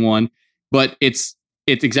less than 1, but it's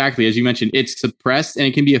exactly as you mentioned, it's suppressed and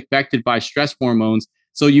it can be affected by stress hormones.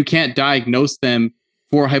 So you can't diagnose them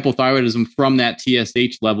for hypothyroidism from that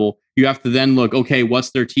TSH level. You have to then look, okay,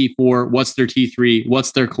 what's their T4? What's their T3?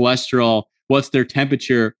 What's their cholesterol? What's their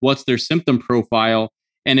temperature? What's their symptom profile?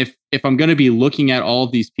 And if I'm going to be looking at all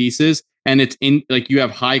of these pieces and it's in like you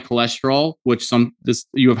have high cholesterol,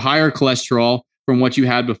 you have higher cholesterol from what you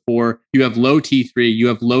had before, you have low T3, you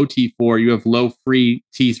have low T4, you have low free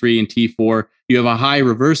T3 and T4, you have a high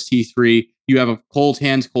reverse T3, you have a cold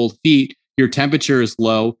hands, cold feet, your temperature is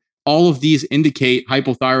low. All of these indicate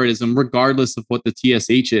hypothyroidism regardless of what the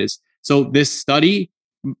TSH is. So this study,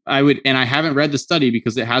 I haven't read the study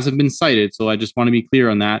because it hasn't been cited. So I just want to be clear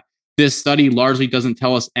on that. This study largely doesn't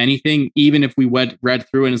tell us anything, even if we read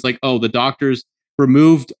through and it's like, oh, the doctors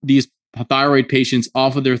removed these thyroid patients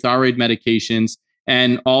off of their thyroid medications,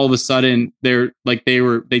 and all of a sudden they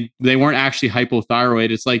weren't actually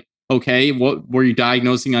hypothyroid. It's like, okay, what were you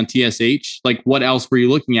diagnosing on TSH? Like, what else were you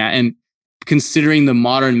looking at? And considering the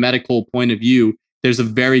modern medical point of view, there's a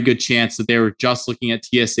very good chance that they were just looking at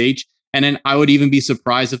TSH. And then I would even be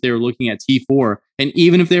surprised if they were looking at T4. And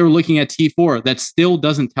even if they were looking at T4, that still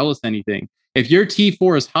doesn't tell us anything. If your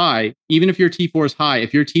T4 is high, even if your T4 is high,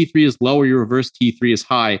 if your T3 is low or your reverse T3 is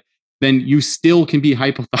high, then you still can be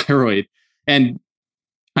hypothyroid. And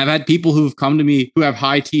I've had people who've come to me who have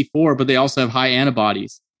high T4, but they also have high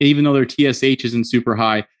antibodies, even though their TSH isn't super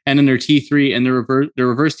high. And then their T3 and their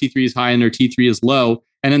reverse T3 is high and their T3 is low.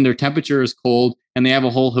 And then their temperature is cold and they have a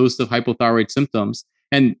whole host of hypothyroid symptoms.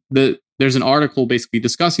 And there's an article basically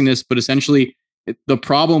discussing this, but essentially the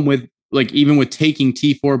problem with even with taking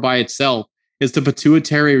T4 by itself is the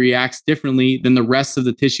pituitary reacts differently than the rest of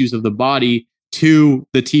the tissues of the body to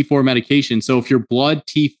the T4 medication. So if your blood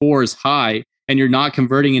T4 is high and you're not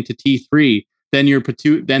converting into T3, then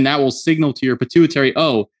then that will signal to your pituitary,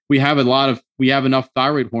 oh, we have enough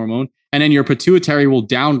thyroid hormone. And then your pituitary will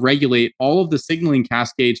downregulate all of the signaling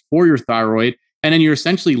cascades for your thyroid. And then you're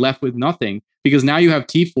essentially left with nothing because now you have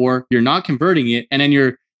T4, you're not converting it. And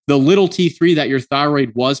then the little T3 that your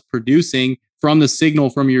thyroid was producing from the signal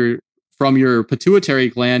from your pituitary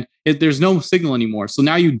gland, there's no signal anymore. So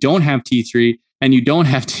now you don't have T3 and you don't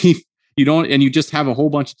have and you just have a whole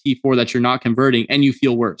bunch of T4 that you're not converting, and you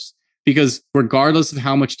feel worse because regardless of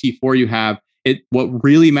how much T4 you have, what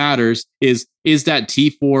really matters is that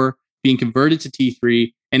T4 being converted to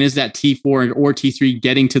T3, and is that T4 or T3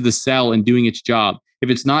 getting to the cell and doing its job? If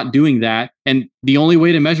it's not doing that, and the only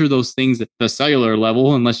way to measure those things at the cellular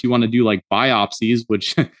level, unless you want to do like biopsies,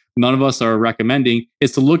 which none of us are recommending,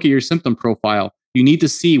 is to look at your symptom profile. You need to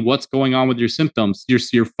see what's going on with your symptoms.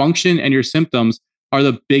 Your function and your symptoms are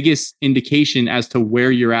the biggest indication as to where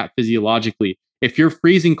you're at physiologically. If you're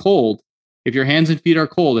freezing cold, if your hands and feet are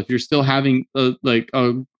cold, if you're still having a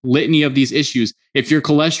litany of these issues, if your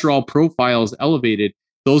cholesterol profile is elevated,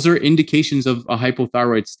 those are indications of a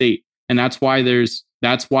hypothyroid state. And that's why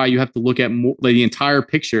you have to look at the entire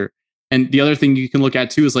picture. And the other thing you can look at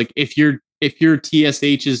too is like if your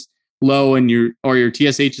TSH is low and your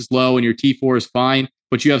TSH is low and your T4 is fine,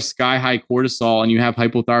 but you have sky high cortisol and you have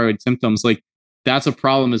hypothyroid symptoms, like that's a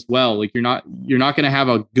problem as well. Like you're not going to have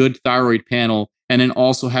a good thyroid panel and then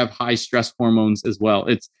also have high stress hormones as well.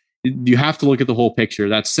 You have to look at the whole picture.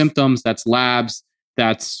 That's symptoms, that's labs,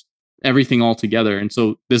 that's everything all together. And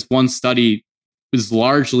so this one study is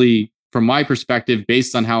largely, from my perspective,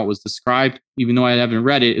 based on how it was described, even though I haven't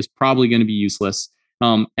read it, is probably going to be useless.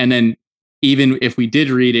 And then even if we did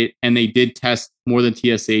read it and they did test more than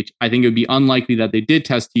TSH, I think it would be unlikely that they did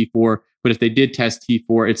test T4. But if they did test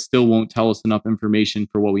T4, it still won't tell us enough information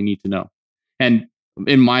for what we need to know. And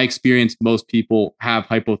in my experience, most people have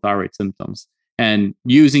hypothyroid symptoms. And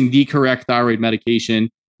using the correct thyroid medication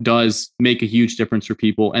does make a huge difference for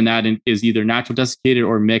people. And that is either natural desiccated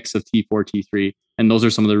or mix of T4, T3. And those are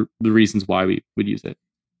some of the reasons why we would use it.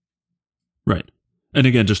 Right. And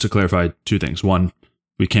again, just to clarify two things. One,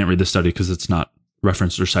 we can't read the study because it's not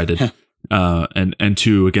referenced or cited. And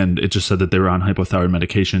two, again, it just said that they were on hypothyroid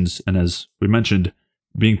medications. And as we mentioned,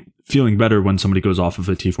 feeling better when somebody goes off of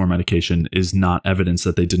a T4 medication is not evidence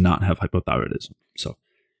that they did not have hypothyroidism. So,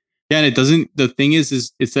 yeah, and it doesn't. The thing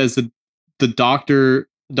is it says that the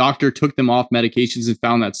doctor took them off medications and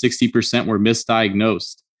found that 60% were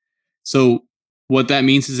misdiagnosed. So what that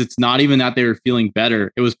means is it's not even that they were feeling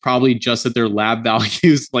better. It was probably just that their lab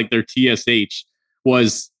values, like their TSH,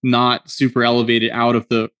 was not super elevated out of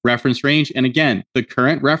the reference range. And again, the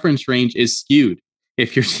current reference range is skewed.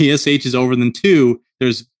 If your TSH is over than 2,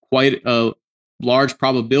 there's quite a large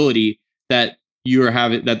probability that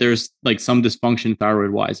that there's like some dysfunction thyroid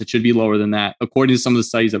wise. It should be lower than that, according to some of the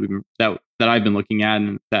studies that I've been looking at,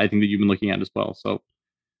 and that I think that you've been looking at as well. So,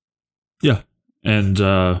 yeah, and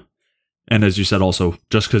as you said, also,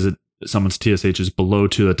 just because someone's TSH is below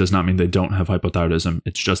 2, that does not mean they don't have hypothyroidism.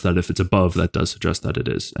 It's just that if it's above, that does suggest that it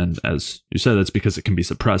is. And as you said, that's because it can be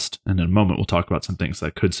suppressed. And in a moment, we'll talk about some things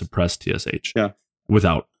that could suppress TSH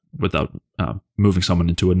without moving someone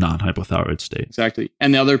into a non-hypothyroid state. Exactly.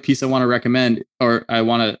 And the other piece I want to recommend, or I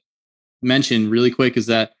want to mention really quick, is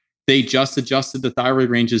that they just adjusted the thyroid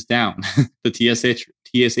ranges down, the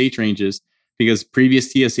TSH ranges, because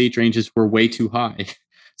previous TSH ranges were way too high.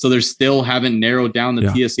 So they still haven't narrowed down the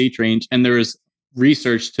TSH range. And there is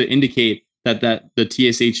research to indicate that the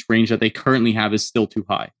TSH range that they currently have is still too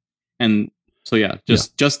high. And so,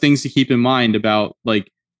 just things to keep in mind about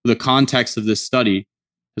like the context of this study,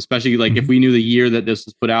 especially like if we knew the year that this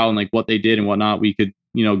was put out and like what they did and whatnot, we could,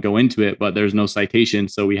 go into it, but there's no citation.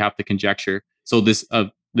 So we have to conjecture. So this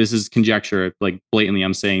is conjecture, like blatantly,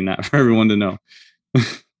 I'm saying that for everyone to know.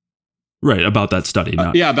 Right. About that study.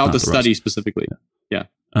 About the study specifically. Yeah.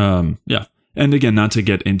 And again, not to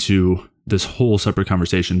get into this whole separate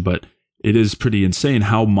conversation, but it is pretty insane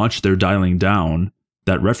how much they're dialing down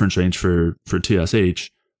that reference range for TSH,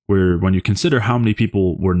 where when you consider how many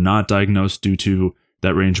people were not diagnosed due to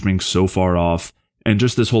that range being so far off, and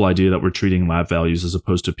just this whole idea that we're treating lab values as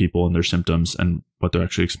opposed to people and their symptoms and what they're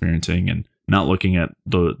actually experiencing, and not looking at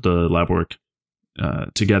the lab work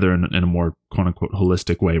together in a more quote unquote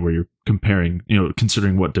holistic way, where you're comparing,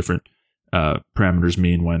 considering what different parameters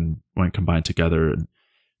mean when combined together. And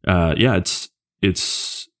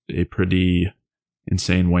it's a pretty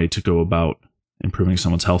insane way to go about improving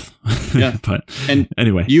someone's health. Yeah. But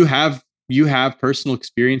anyway, you have personal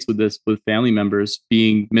experience with this, with family members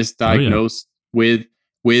being misdiagnosed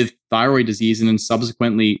with thyroid disease and then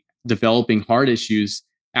subsequently developing heart issues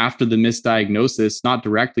after the misdiagnosis, not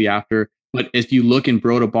directly after. But if you look in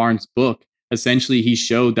Broda Barnes' book, essentially he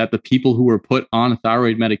showed that the people who were put on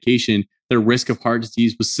thyroid medication, their risk of heart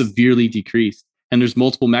disease was severely decreased. And there's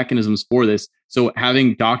multiple mechanisms for this. So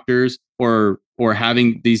having doctors or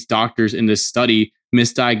having these doctors in this study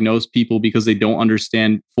misdiagnose people because they don't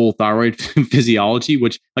understand full thyroid physiology,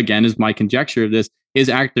 which again is my conjecture of this,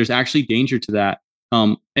 there's actually danger to that.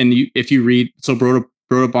 If you read, so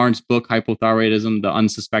Broda Barnes' book, Hypothyroidism, the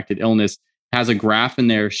Unsuspected Illness, has a graph in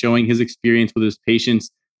there showing his experience with his patients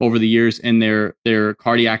over the years and their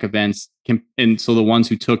cardiac events. And so the ones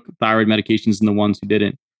who took thyroid medications and the ones who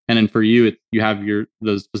didn't. And then for you, you have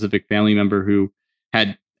the specific family member who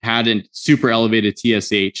had a super elevated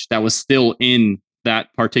TSH that was still in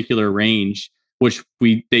that particular range, which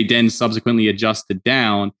they then subsequently adjusted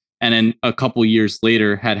down. And then a couple years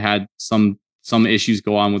later had some issues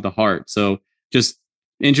go on with the heart. So just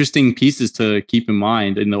interesting pieces to keep in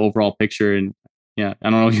mind in the overall picture. And I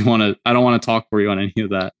don't know if I don't want to talk for you on any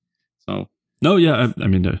of that. So no, yeah, I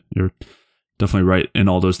mean, you're definitely right in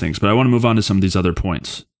all those things, but I want to move on to some of these other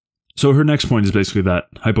points. So her next point is basically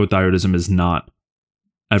that hypothyroidism is not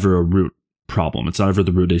ever a root problem. It's not ever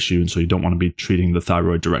the root issue. And so you don't want to be treating the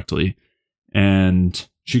thyroid directly. And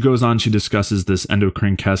she goes on, she discusses this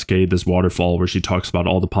endocrine cascade, this waterfall, where she talks about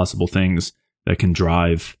all the possible things that can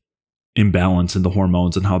drive imbalance in the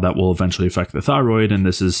hormones and how that will eventually affect the thyroid. And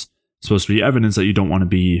this is supposed to be evidence that you don't want to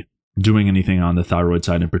be doing anything on the thyroid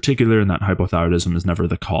side in particular, and that hypothyroidism is never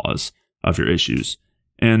the cause of your issues.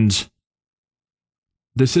 And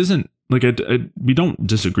this isn't like we don't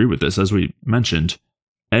disagree with this. As we mentioned,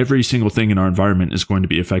 every single thing in our environment is going to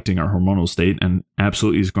be affecting our hormonal state, and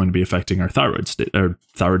absolutely is going to be affecting our thyroid state or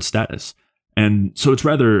thyroid status. And so it's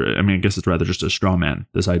rather, I guess it's rather just a straw man,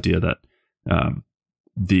 this idea that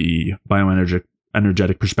the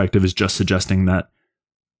bioenergetic perspective is just suggesting that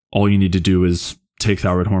all you need to do is take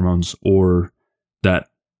thyroid hormones, or that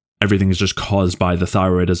everything is just caused by the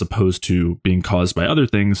thyroid as opposed to being caused by other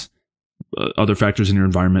things, other factors in your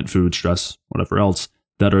environment, food, stress, whatever else,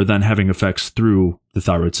 that are then having effects through the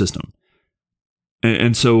thyroid system.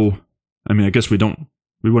 And so, I guess we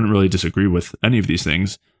wouldn't really disagree with any of these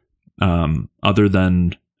things, other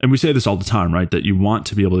than, and we say this all the time, right? That you want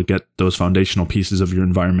to be able to get those foundational pieces of your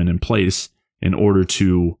environment in place in order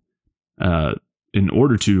to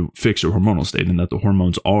fix your hormonal state, and that the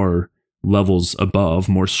hormones are levels above,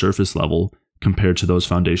 more surface level, compared to those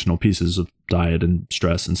foundational pieces of diet and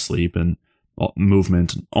stress and sleep and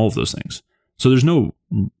movement and all of those things. So there's no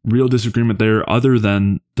real disagreement there, other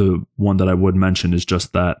than the one that I would mention is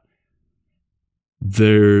just that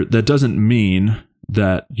that doesn't mean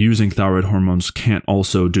that using thyroid hormones can't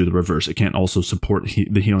also do the reverse. It can't also support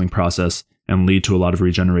the healing process and lead to a lot of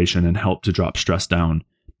regeneration and help to drop stress down,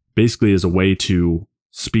 basically as a way to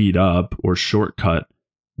speed up or shortcut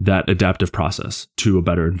that adaptive process to a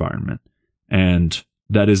better environment. And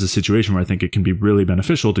that is a situation where I think it can be really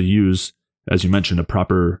beneficial to use, as you mentioned, a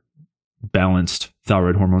proper balanced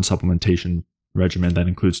thyroid hormone supplementation regimen that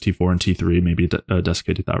includes T4 and T3, maybe a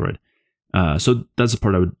desiccated thyroid. So that's the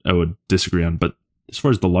part I would disagree on. But as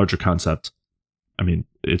far as the larger concept,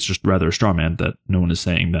 it's just rather a straw man that no one is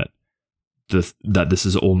saying that this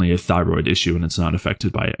is only a thyroid issue and it's not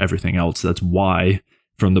affected by everything else. That's why,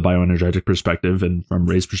 from the bioenergetic perspective and from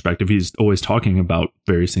Ray's perspective, he's always talking about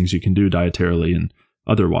various things you can do dietarily and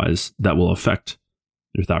otherwise that will affect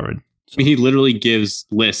your thyroid. So. He literally gives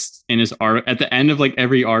lists in his art at the end of like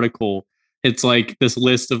every article. It's like this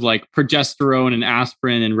list of like progesterone and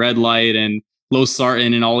aspirin and red light and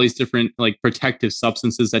losartan and all these different like protective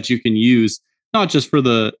substances that you can use, not just for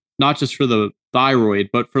the thyroid,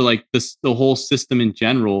 but for like the whole system in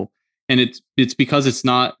general. And it's because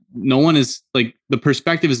no one is like, the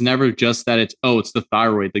perspective is never just that it's the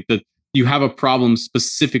thyroid. Like you have a problem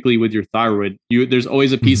specifically with your thyroid. There's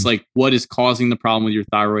always a piece like, what is causing the problem with your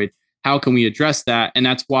thyroid? How can we address that? And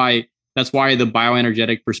that's why the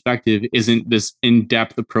bioenergetic perspective isn't this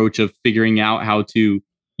in-depth approach of figuring out how to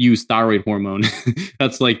use thyroid hormone.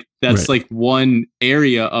 that's right. Like one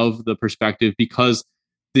area of the perspective, because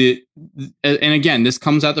and again, this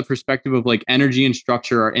comes at the perspective of like energy and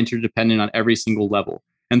structure are interdependent on every single level.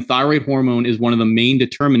 And thyroid hormone is one of the main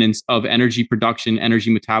determinants of energy production, energy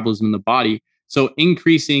metabolism in the body. So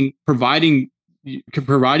providing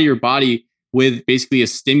your body with basically a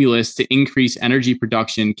stimulus to increase energy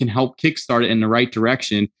production can help kickstart it in the right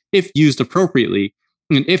direction if used appropriately.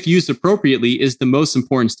 And if used appropriately is the most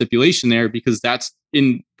important stipulation there, because that's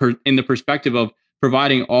in the perspective of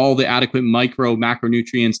providing all the adequate micro,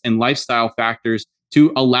 macronutrients and lifestyle factors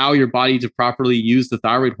to allow your body to properly use the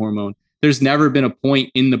thyroid hormone. There's never been a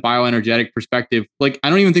point in the bioenergetic perspective. Like,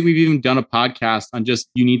 I don't even think we've even done a podcast on just,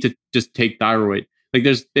 you need to just take thyroid. Like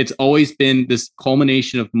it's always been this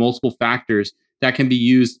culmination of multiple factors that can be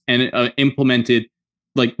used and implemented,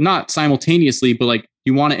 like not simultaneously, but like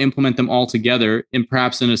you want to implement them all together and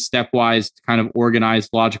perhaps in a stepwise kind of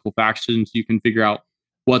organized logical fashion, so you can figure out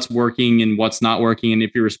what's working and what's not working. And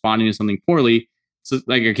if you're responding to something poorly, so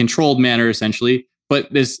like a controlled manner essentially. But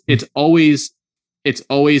it's always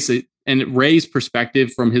and Ray's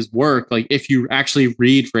perspective from his work, like if you actually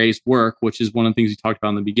read Ray's work, which is one of the things we talked about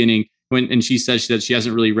in the beginning, and she said that she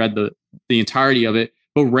hasn't really read the entirety of it,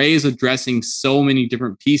 but Ray is addressing so many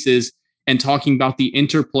different pieces and talking about the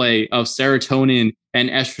interplay of serotonin and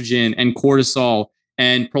estrogen and cortisol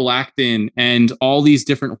and prolactin and all these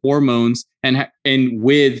different hormones and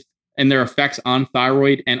their effects on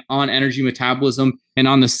thyroid and on energy metabolism and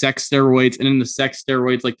on the sex steroids, and in the sex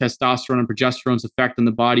steroids like testosterone and progesterone's effect on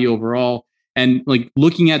the body overall, and like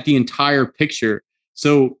looking at the entire picture.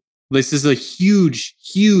 So this is a huge,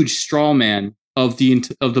 huge straw man of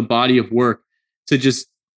the body of work to just,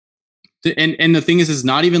 and the thing is, it's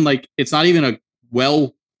not even a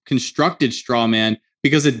well constructed straw man,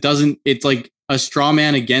 because it's like a straw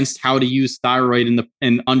man against how to use thyroid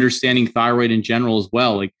and understanding thyroid in general as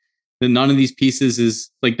well. Like none of these pieces is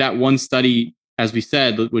like that one study, as we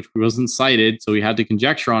said, which wasn't cited, so we had to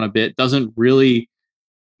conjecture on a bit, doesn't really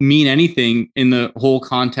mean anything in the whole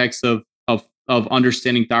context of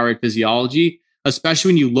understanding thyroid physiology, especially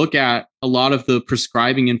when you look at a lot of the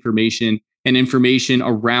prescribing information and information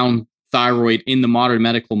around thyroid in the modern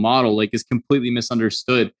medical model, like, is completely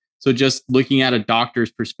misunderstood. So just looking at a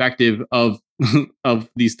doctor's perspective of of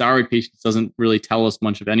these thyroid patients doesn't really tell us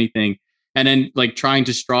much of anything. And then like trying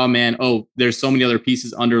to straw man, oh, there's so many other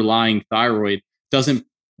pieces underlying thyroid, doesn't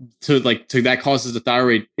to that causes a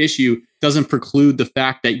thyroid issue, doesn't preclude the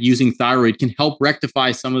fact that using thyroid can help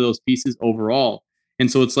rectify some of those pieces overall.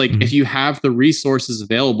 And so it's like, if you have the resources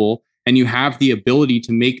available and you have the ability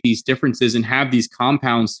to make these differences and have these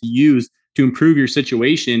compounds to use to improve your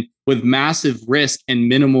situation with massive risk and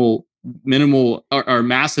minimal or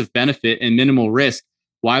massive benefit and minimal risk,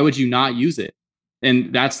 why would you not use it?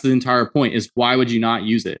 And that's the entire point, is why would you not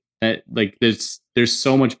use it? That, like, there's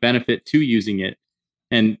so much benefit to using it.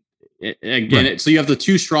 And again, right. So you have the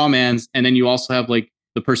two straw mans, and then you also have like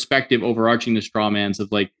the perspective overarching the straw mans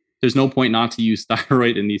of like, there's no point not to use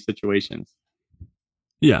thyroid in these situations.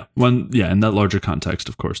 Yeah. In that larger context,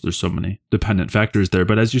 of course, there's so many dependent factors there.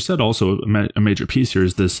 But as you said, also a major piece here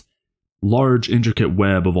is this large, intricate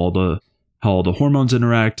web of how all the hormones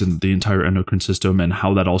interact and the entire endocrine system, and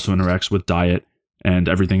how that also interacts with diet and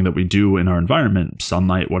everything that we do in our environment,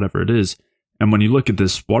 sunlight, whatever it is. And when you look at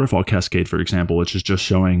this waterfall cascade, for example, which is just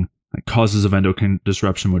showing causes of endocrine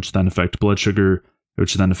disruption, which then affect blood sugar,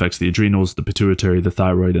 which then affects the adrenals, the pituitary, the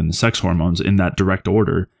thyroid, and the sex hormones in that direct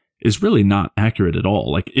order, is really not accurate at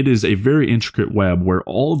all. Like, it is a very intricate web where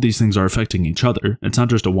all of these things are affecting each other. It's not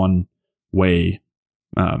just a one-way,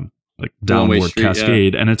 downward street,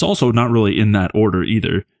 cascade, and it's also not really in that order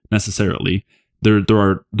either necessarily. There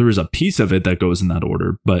is a piece of it that goes in that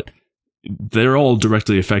order, but they're all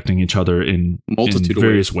directly affecting each other in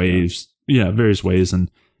various ways. Yeah, various ways.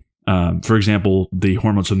 And for example, the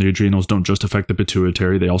hormones from the adrenals don't just affect the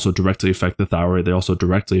pituitary; they also directly affect the thyroid. They also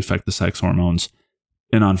directly affect the sex hormones,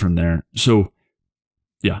 and on from there. So,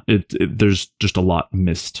 yeah, there's just a lot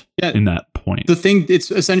missed in that point. The thing, it's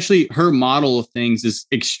essentially her model of things is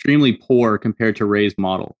extremely poor compared to Ray's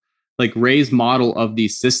model. Like, Ray's model of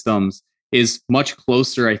these systems is much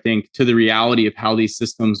closer, I think, to the reality of how these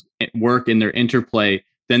systems work in their interplay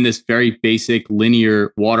than this very basic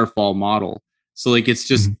linear waterfall model. So like, it's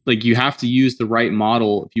just like, you have to use the right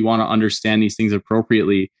model if you want to understand these things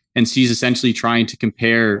appropriately. And she's essentially trying to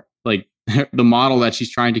compare, like, the model that she's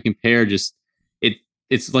trying to compare, just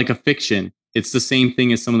it's like a fiction. It's the same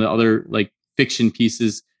thing as some of the other like fiction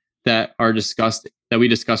pieces that we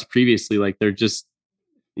discussed previously. Like,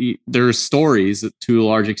 they're stories to a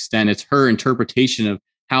large extent. It's her interpretation of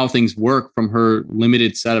how things work from her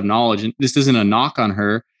limited set of knowledge. And this isn't a knock on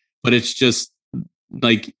her, but it's just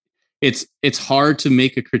like, it's hard to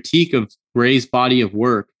make a critique of Ray's body of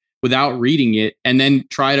work without reading it and then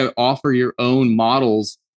try to offer your own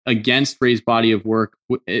models against Ray's body of work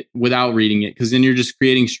without reading it, because then you're just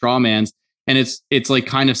creating straw mans. And it's like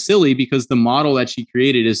kind of silly, because the model that she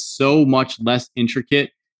created is so much less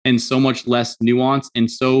intricate and so much less nuanced and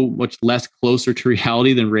so much less closer to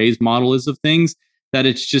reality than Ray's model is of things, that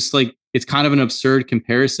it's just like, it's kind of an absurd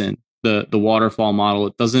comparison. The waterfall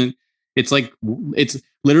model, it's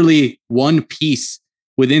literally one piece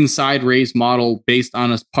within inside Ray's model based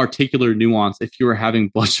on a particular nuance if you were having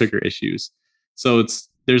blood sugar issues. So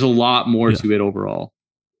there's a lot more to it overall.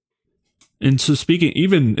 And so, speaking,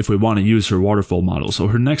 even if we want to use her waterfall model, so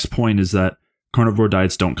her next point is that carnivore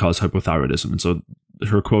diets don't cause hypothyroidism. And so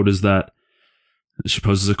her quote is that she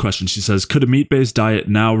poses a question. She says, could a meat-based diet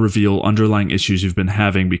now reveal underlying issues you've been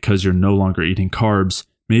having because you're no longer eating carbs?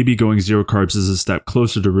 Maybe going zero carbs is a step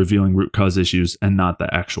closer to revealing root cause issues and not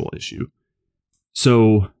the actual issue.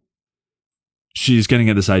 So she's getting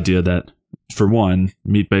at this idea that, for one,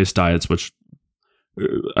 meat-based diets, which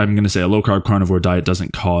I'm going to say a low-carb carnivore diet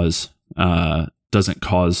doesn't cause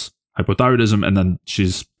hypothyroidism. And then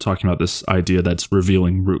she's talking about this idea that's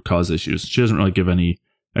revealing root cause issues. She doesn't really give any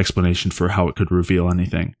explanation for how it could reveal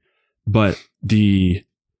anything. But the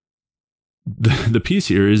piece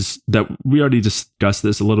here is that we already discussed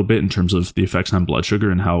this a little bit in terms of the effects on blood sugar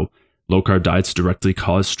and how low-carb diets directly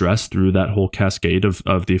cause stress through that whole cascade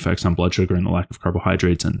of the effects on blood sugar and the lack of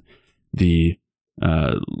carbohydrates, and the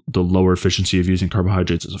lower efficiency of using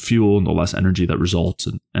carbohydrates as a fuel and the less energy that results,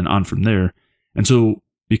 and on from there. And so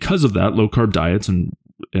because of that, low-carb diets, and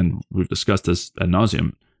we've discussed this ad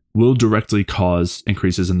nauseum, will directly cause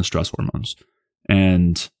increases in the stress hormones.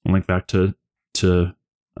 And I'll link back to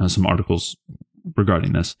some articles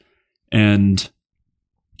regarding this. And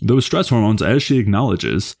those stress hormones, as she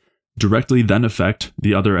acknowledges, directly then affect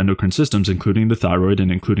the other endocrine systems, including the thyroid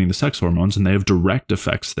and including the sex hormones. And they have direct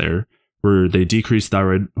effects there where they decrease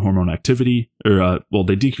thyroid hormone activity, or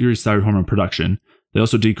they decrease thyroid hormone production. They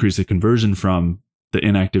also decrease the conversion from the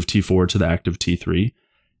inactive T4 to the active T3.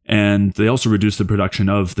 And they also reduce the production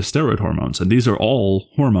of the steroid hormones. And these are all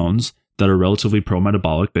hormones that are relatively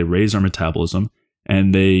pro-metabolic. They raise our metabolism,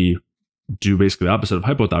 and they do basically the opposite of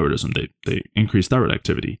hypothyroidism. They increase thyroid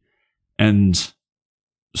activity. And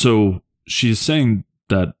so she's saying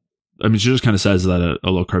that, I mean, she just kind of says that a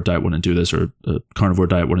low carb diet wouldn't do this, or a carnivore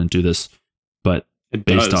diet wouldn't do this. But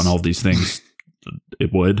based on all these things,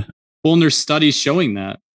 it would. Well, and there's studies showing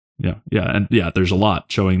that. Yeah. And there's a lot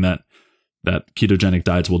showing that ketogenic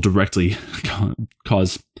diets will directly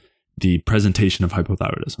cause the presentation of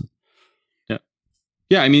hypothyroidism.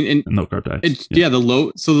 Yeah, I mean, and low carb diets. The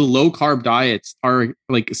low carb diets are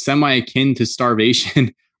like semi akin to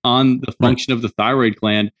starvation on the function of the thyroid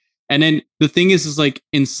gland. And then the thing is like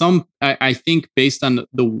in some, I think based on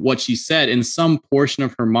what she said, in some portion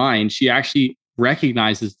of her mind, she actually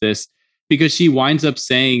recognizes this, because she winds up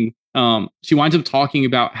saying, talking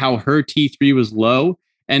about how her T3 was low.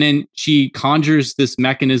 And then she conjures this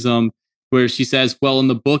mechanism where she says, well, in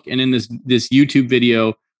the book and in this YouTube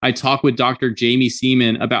video, I talk with Dr. Jamie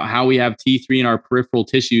Seaman about how we have T3 in our peripheral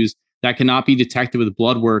tissues that cannot be detected with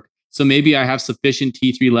blood work. So maybe I have sufficient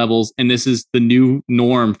T3 levels, and this is the new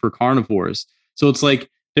norm for carnivores. So it's like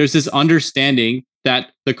there's this understanding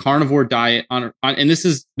that the carnivore diet and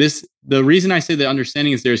the reason I say the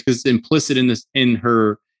understanding is there is because it's implicit in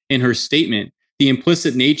her statement. The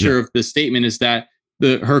implicit nature of the statement is that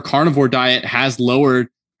her carnivore diet has lowered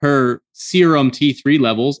her serum T3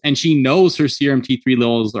 levels, and she knows her serum T3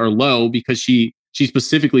 levels are low because she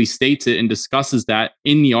specifically states it and discusses that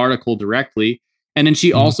in the article directly. And then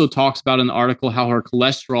she also talks about in the article how her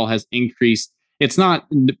cholesterol has increased. It's not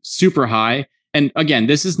super high. And again,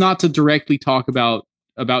 this is not to directly talk about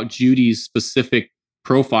Judy's specific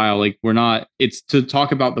profile. Like it's to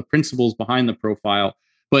talk about the principles behind the profile.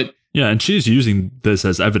 But yeah, and she's using this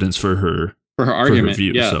as evidence for her argument. For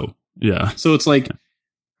her view. So it's like,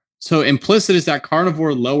 so implicit is that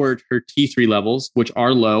carnivore lowered her T3 levels, which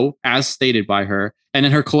are low, as stated by her, and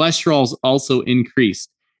then her cholesterol is also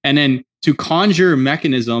increased. And then to conjure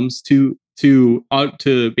mechanisms to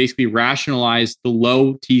basically rationalize the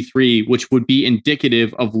low T3, which would be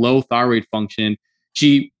indicative of low thyroid function,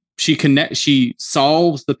 she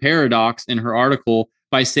solves the paradox in her article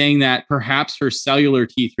by saying that perhaps her cellular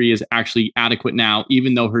T3 is actually adequate now,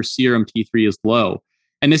 even though her serum T3 is low.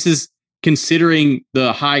 And this is considering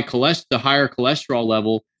the higher cholesterol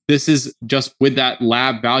level. This is just with that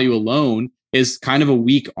lab value alone is kind of a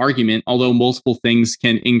weak argument, although multiple things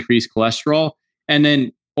can increase cholesterol. And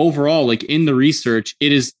then overall, like in the research,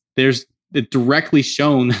 it's directly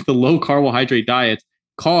shown that the low carbohydrate diets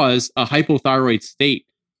cause a hypothyroid state.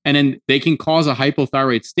 And then they can cause a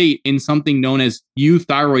hypothyroid state in something known as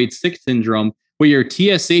euthyroid 6 syndrome, where your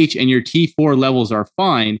TSH and your T4 levels are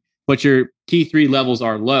fine, but your T3 levels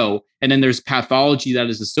are low. And then there's pathology that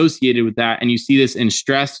is associated with that. And you see this in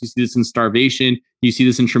stress, you see this in starvation, you see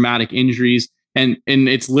this in traumatic injuries. And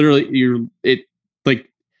it's literally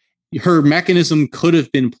her mechanism could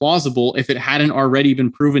have been plausible if it hadn't already been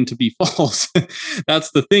proven to be false.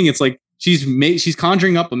 That's the thing. It's like she's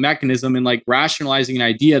conjuring up a mechanism and like rationalizing an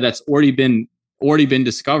idea that's already been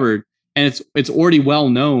discovered. And it's already well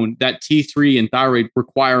known that T3 and thyroid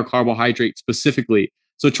require carbohydrate specifically.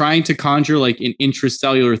 So trying to conjure like an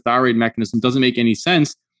intracellular thyroid mechanism doesn't make any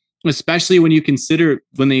sense, especially when you consider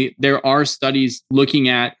there are studies looking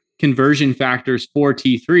at conversion factors for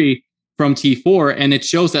T3 from T4, and it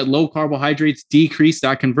shows that low carbohydrates decrease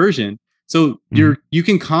that conversion. So you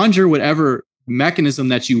can conjure whatever mechanism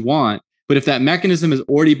that you want, but if that mechanism has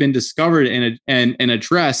already been discovered and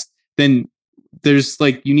addressed, then there's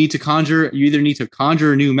like you either need to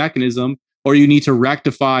conjure a new mechanism, or you need to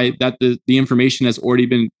rectify that the information has already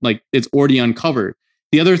been it's already uncovered.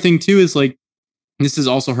 The other thing too is like this is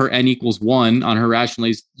also her n=1 on her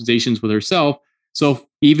rationalizations with herself. So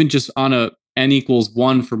even just on a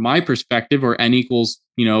n=1 from my perspective, or n equals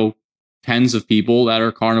tens of people that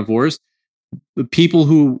are carnivores, the people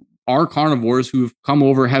who are carnivores who've come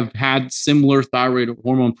over have had similar thyroid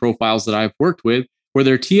hormone profiles that I've worked with, where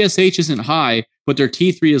their TSH isn't high, but their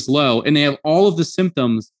T3 is low, and they have all of the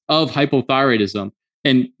symptoms of hypothyroidism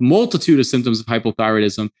and multitude of symptoms of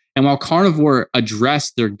hypothyroidism. And while carnivore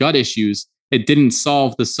addressed their gut issues, it didn't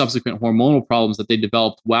solve the subsequent hormonal problems that they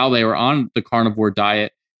developed while they were on the carnivore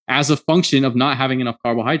diet. as a function of not having enough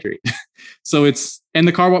carbohydrate. So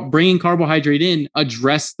bringing carbohydrate in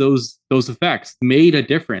addressed those effects, made a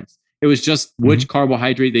difference. It was just which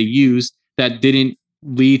carbohydrate they used that didn't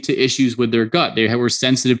lead to issues with their gut. They were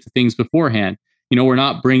sensitive to things beforehand. We're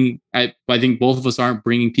not I think both of us aren't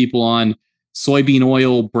bringing people on soybean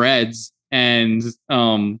oil breads and,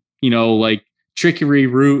 like chicory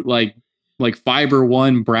root, like fiber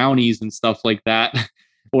one brownies and stuff like that.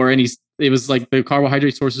 It was like the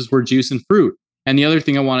carbohydrate sources were juice and fruit. And the other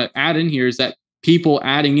thing I want to add in here is that people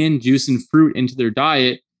adding in juice and fruit into their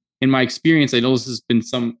diet, in my experience, I know this has been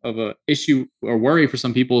some of a issue or worry for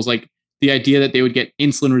some people, is like the idea that they would get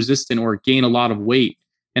insulin resistant or gain a lot of weight.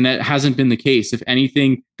 And that hasn't been the case. If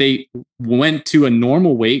anything, they went to a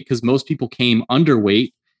normal weight because most people came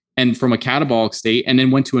underweight and from a catabolic state and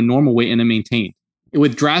then went to a normal weight and then maintained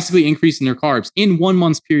with drastically increasing their carbs in 1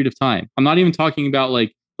 month's period of time. I'm not even talking about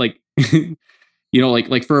like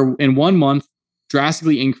for in 1 month,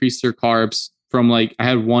 drastically increase their carbs from I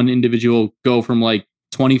had one individual go from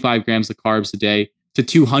 25 grams of carbs a day to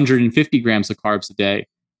 250 grams of carbs a day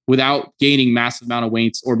without gaining massive amount of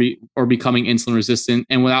weights or becoming insulin resistant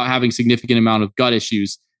and without having significant amount of gut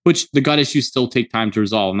issues, which the gut issues still take time to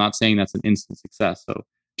resolve. I'm not saying that's an instant success. So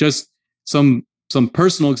just some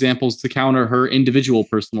personal examples to counter her individual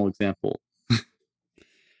personal example.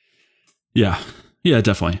 Yeah,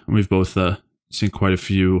 definitely. We've both seen quite a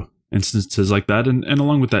few instances like that. And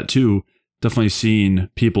along with that too, definitely seen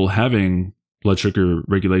people having blood sugar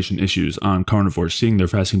regulation issues on carnivores, seeing their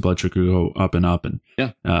fasting blood sugar go up and up,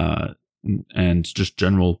 and just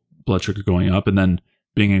general blood sugar going up, and then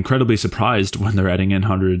being incredibly surprised when they're adding in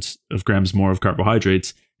hundreds of grams more of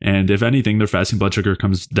carbohydrates. And if anything, their fasting blood sugar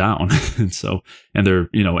comes down. and their,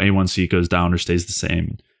 A1C goes down or stays the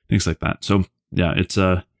same, things like that. So yeah, it's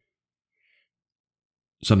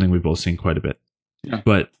something we've both seen quite a bit. Yeah.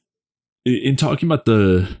 But in talking about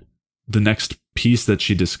the next piece that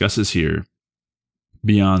she discusses here,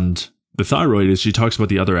 beyond the thyroid, is she talks about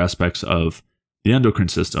the other aspects of the endocrine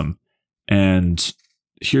system. And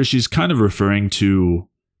here she's kind of referring to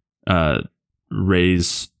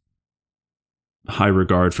Ray's high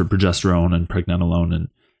regard for progesterone and pregnenolone and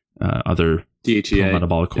other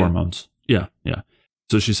metabolic hormones. Yeah.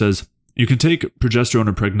 So she says, you can take progesterone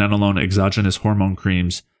or pregnenolone exogenous hormone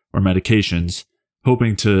creams or medications,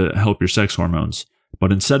 hoping to help your sex hormones.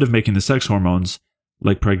 But instead of making the sex hormones,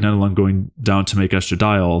 like pregnenolone going down to make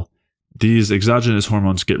estradiol, these exogenous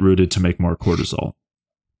hormones get rooted to make more cortisol.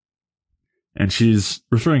 And she's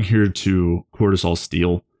referring here to cortisol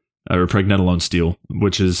steal, or pregnenolone steal,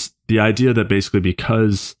 which is the idea that basically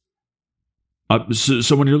because...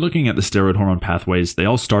 So when you're looking at the steroid hormone pathways, they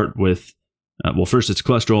all start with, first it's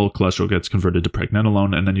cholesterol. Cholesterol gets converted to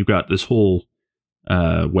pregnenolone, and then you've got this whole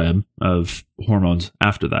web of hormones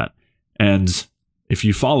after that. And if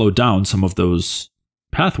you follow down some of those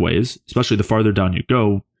pathways, especially the farther down you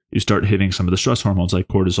go, you start hitting some of the stress hormones like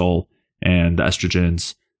cortisol and the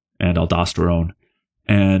estrogens and aldosterone.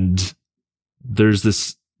 And there's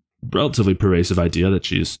this relatively pervasive idea that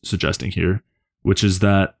she's suggesting here, which is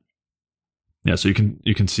that, so you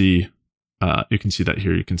can see that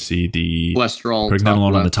here. You can see the cholesterol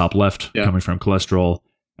pregnenolone on the top left coming from cholesterol.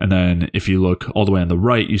 And then if you look all the way on the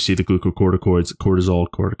right, you see the glucocorticoids, cortisol,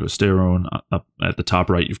 corticosterone. Up at the top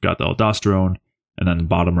right, you've got the aldosterone. And then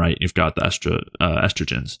bottom right, you've got the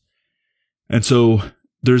estrogens. And so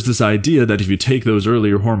there's this idea that if you take those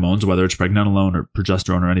earlier hormones, whether it's pregnenolone or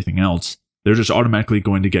progesterone or anything else, they're just automatically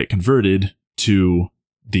going to get converted to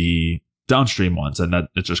the downstream ones. And that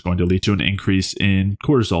it's just going to lead to an increase in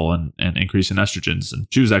cortisol and an increase in estrogens. And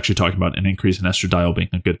she was actually talking about an increase in estradiol being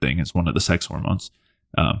a good thing. It's one of the sex hormones.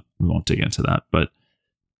 We won't dig into that. But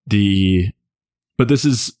this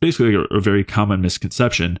is basically a very common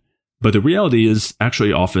misconception. But the reality is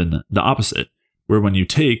actually often the opposite, where when you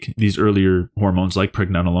take these earlier hormones like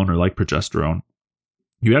pregnenolone or like progesterone,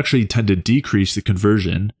 you actually tend to decrease the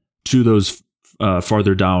conversion to those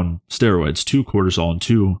farther down steroids, to cortisol and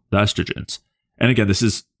to the estrogens. And again, this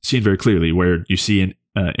is seen very clearly where you see an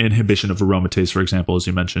inhibition of aromatase, for example, as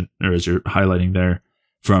you mentioned, or as you're highlighting there,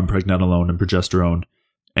 from pregnenolone and progesterone.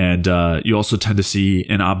 And you also tend to see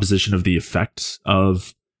an opposition of the effects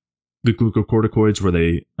of the glucocorticoids, where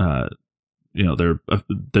they,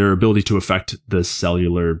 their ability to affect the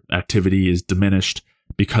cellular activity is diminished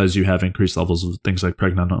because you have increased levels of things like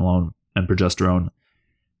pregnenolone and progesterone.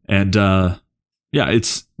 And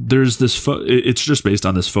it's just based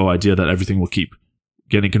on this faux idea that everything will keep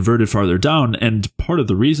getting converted farther down. And part of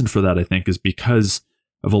the reason for that, I think, is because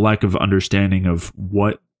of a lack of understanding of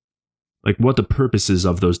what the purpose is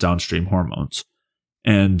of those downstream hormones.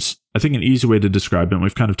 And I think an easy way to describe it, and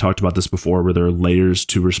we've kind of talked about this before, where there are layers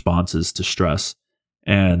to responses to stress.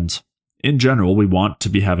 And in general, we want to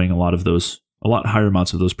be having a lot higher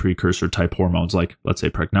amounts of those precursor type hormones, like let's say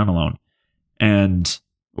pregnenolone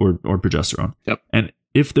or progesterone. Yep. And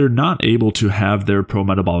if they're not able to have their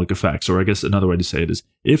pro-metabolic effects, or I guess another way to say it is,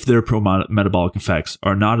 if their pro-metabolic effects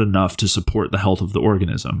are not enough to support the health of the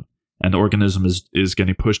organism, and the organism is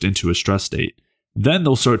getting pushed into a stress state, then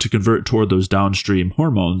they'll start to convert toward those downstream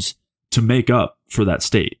hormones to make up for that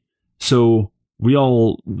state. So we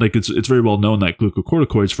all, like, it's very well known that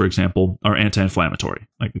glucocorticoids, for example, are anti-inflammatory.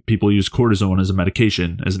 Like, people use cortisone as a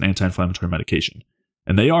medication, as an anti-inflammatory medication.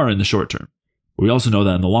 And they are in the short term. We also know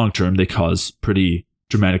that in the long term, they cause pretty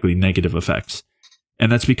dramatically negative effects.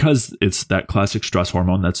 And that's because it's that classic stress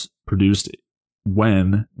hormone that's produced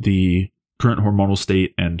when the current hormonal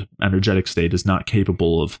state and energetic state is not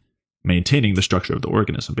capable of maintaining the structure of the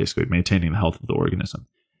organism, basically maintaining the health of the organism.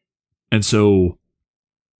 And so,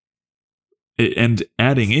 and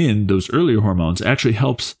adding in those earlier hormones actually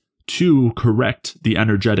helps to correct the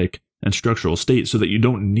energetic and structural state so that you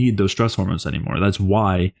don't need those stress hormones anymore. That's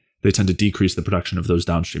why they tend to decrease the production of those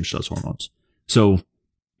downstream stress hormones. So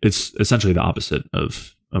it's essentially the opposite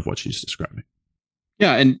of what she's describing.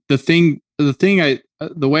 Yeah, and the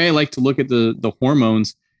way I like to look at the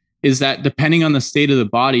hormones is that depending on the state of the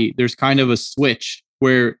body, there's kind of a switch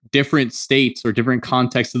where different states or different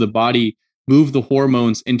contexts of the body move the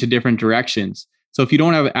hormones into different directions. So if you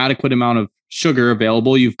don't have an adequate amount of sugar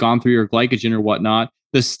available, you've gone through your glycogen or whatnot,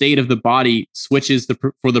 the state of the body switches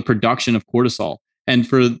for the production of cortisol and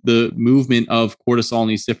for the movement of cortisol in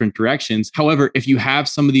these different directions. However, if you have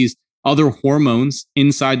some of these other hormones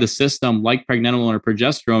inside the system, like pregnenolone or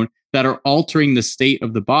progesterone, that are altering the state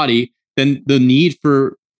of the body, then the need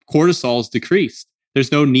for cortisol is decreased.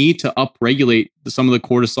 There's no need to upregulate some of the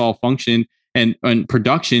cortisol function and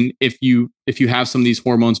production if you have some of these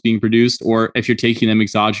hormones being produced, or if you're taking them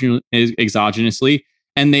exogenously,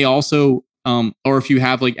 and they also or if you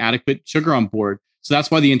have like adequate sugar on board. So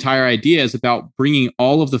that's why the entire idea is about bringing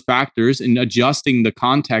all of the factors and adjusting the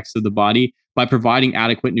context of the body by providing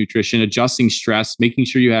adequate nutrition, adjusting stress, making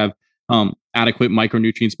sure you have adequate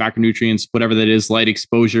micronutrients, macronutrients, whatever that is, light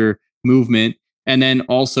exposure, movement, and then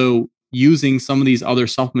also using some of these other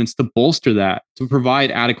supplements to bolster that, to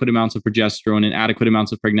provide adequate amounts of progesterone and adequate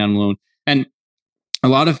amounts of pregnenolone. And a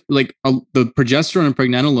lot of the progesterone and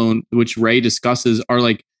pregnenolone, which Ray discusses, are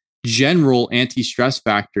like general anti-stress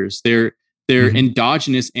factors. They're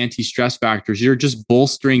endogenous anti-stress factors. You're just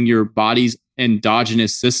bolstering your body's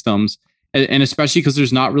endogenous systems. And especially because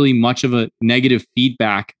there's not really much of a negative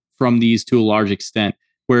feedback from these to a large extent,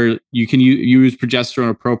 where you can use progesterone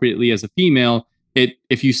appropriately as a female.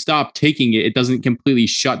 If you stop taking it, it doesn't completely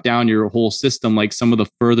shut down your whole system like some of the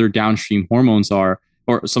further downstream hormones are,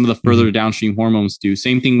 or some of the further downstream hormones do.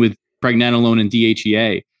 Same thing with pregnenolone and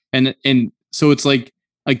DHEA. And so it's like,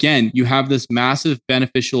 again, you have this massive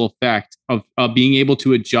beneficial effect of being able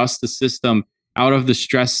to adjust the system out of the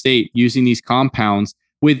stress state using these compounds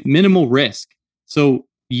with minimal risk. So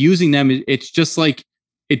using them, it's just like,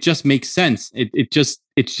 it just makes sense. It's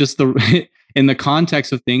just the in the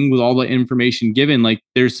context of thing with all the information given, like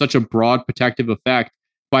there's such a broad protective effect.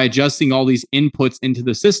 By adjusting all these inputs into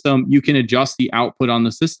the system, you can adjust the output on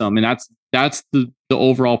the system. And that's the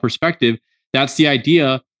overall perspective. That's the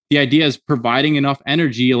idea. The idea is providing enough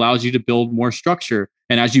energy allows you to build more structure.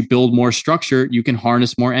 And as you build more structure, you can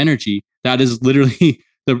harness more energy. That is literally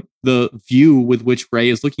the view with which Ray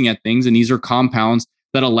is looking at things. And these are compounds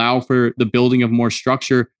that allow for the building of more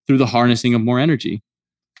structure through the harnessing of more energy.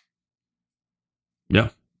 Yeah,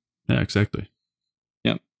 exactly.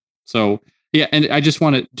 Yeah. So, yeah. And I just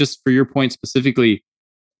want to, just for your point specifically,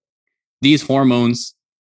 these hormones,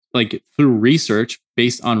 like through research,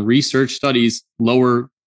 based on research studies, lower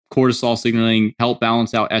cortisol signaling, help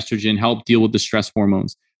balance out estrogen, help deal with the stress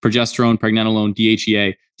hormones, progesterone, pregnenolone,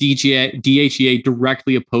 DHEA. DHEA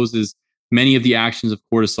directly opposes many of the actions of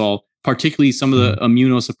cortisol, particularly some of the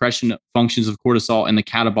immunosuppression functions of cortisol and the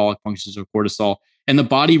catabolic functions of cortisol. And the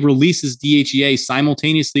body releases DHEA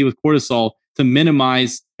simultaneously with cortisol to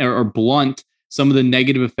minimize or blunt some of the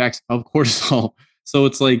negative effects of cortisol. So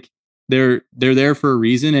it's like they're there for a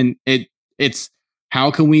reason. And it's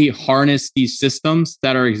how can we harness these systems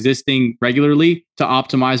that are existing regularly to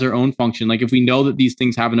optimize our own function? Like if we know that these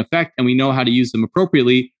things have an effect and we know how to use them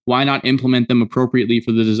appropriately, why not implement them appropriately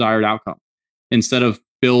for the desired outcome instead of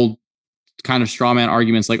build kind of straw man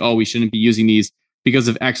arguments like, oh, we shouldn't be using these because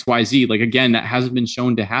of XYZ. Like, again, that hasn't been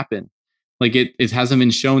shown to happen. Like it hasn't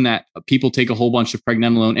been shown that people take a whole bunch of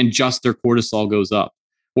pregnenolone and just their cortisol goes up,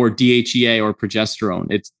 or DHEA or progesterone.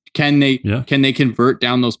 It's Can they convert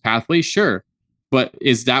down those pathways? Sure. But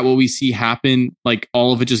is that what we see happen? Like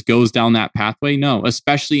all of it just goes down that pathway? No,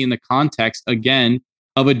 especially in the context, again,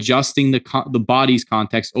 of adjusting the body's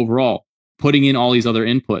context overall, putting in all these other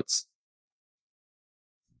inputs.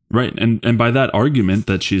 Right. And by that argument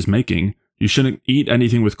that she's making, you shouldn't eat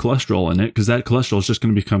anything with cholesterol in it because that cholesterol is just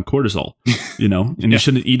going to become cortisol, and you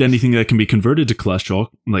shouldn't eat anything that can be converted to cholesterol,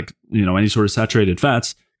 like, any sort of saturated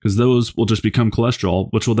fats, because those will just become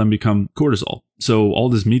cholesterol, which will then become cortisol. So all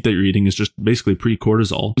this meat that you're eating is just basically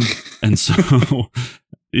pre-cortisol. And so,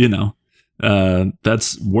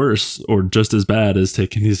 that's worse or just as bad as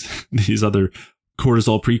taking these other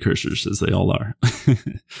cortisol precursors, as they all are.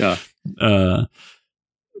 Yeah.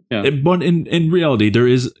 Yeah. But in reality, there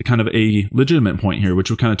is kind of a legitimate point here,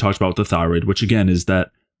 which we kind of talked about with the thyroid, which again is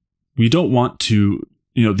that we don't want to,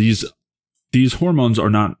 these hormones are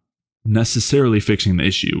not necessarily fixing the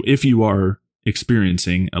issue. If you are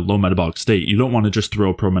experiencing a low metabolic state, you don't want to just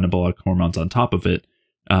throw pro-metabolic hormones on top of it.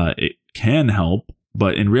 It can help,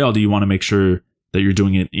 but in reality, you want to make sure that you're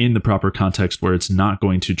doing it in the proper context where it's not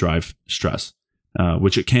going to drive stress,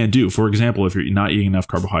 which it can do. For example, if you're not eating enough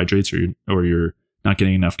carbohydrates or you're not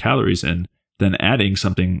getting enough calories in, then adding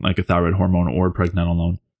something like a thyroid hormone or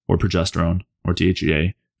pregnenolone or progesterone or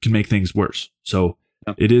DHEA can make things worse. So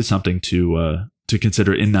It is something to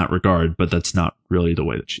consider in that regard, but that's not really the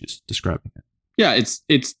way that she's describing it. Yeah,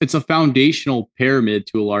 it's a foundational pyramid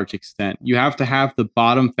to a large extent. You have to have the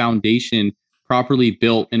bottom foundation properly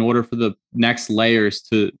built in order for the next layers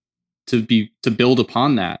to build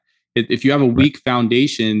upon that. If you have a weak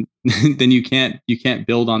foundation, then you can't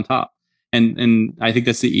build on top. And I think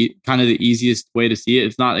that's kind of the easiest way to see it.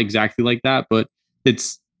 It's not exactly like that, but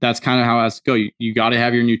that's kind of how it has to go. You got to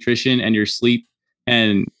have your nutrition and your sleep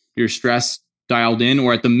and your stress dialed in,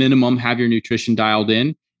 or at the minimum, have your nutrition dialed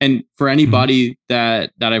in. And for anybody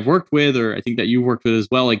that I've worked with, or I think that you worked with as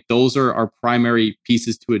well, like those are our primary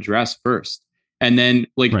pieces to address first. And then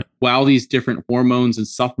while these different hormones and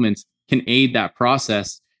supplements can aid that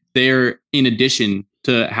process, they're in addition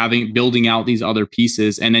to building out these other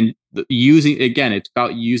pieces, and then it's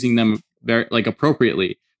about using them very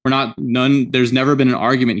appropriately. There's never been an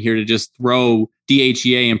argument here to just throw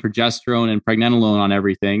DHEA and progesterone and pregnenolone on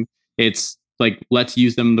everything. It's like, let's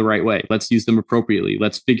use them the right way. Let's use them appropriately.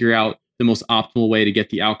 Let's figure out the most optimal way to get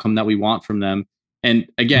the outcome that we want from them. And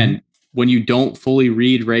again, when you don't fully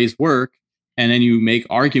read Ray's work and then you make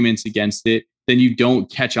arguments against it, then you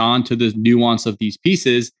don't catch on to the nuance of these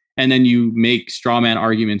pieces. And then you make straw man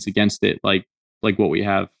arguments against it, like what we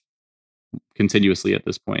have continuously at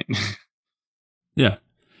this point. Yeah.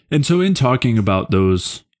 And so in talking about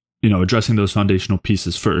those, addressing those foundational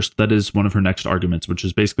pieces first, that is one of her next arguments, which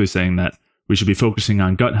is basically saying that we should be focusing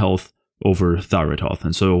on gut health over thyroid health.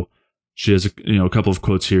 And so she has a couple of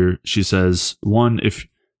quotes here. She says,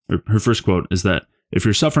 her first quote is that if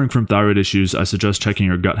you're suffering from thyroid issues, I suggest checking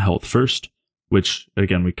your gut health first, which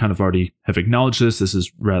again, we kind of already have acknowledged this. This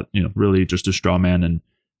is really just a straw man, and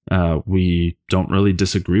we don't really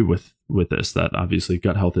disagree with this, that obviously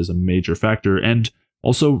gut health is a major factor. And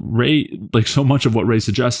also Ray, so much of what Ray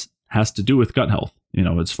suggests has to do with gut health,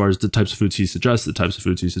 as far as the types of foods he suggests, the types of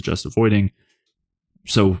foods he suggests avoiding.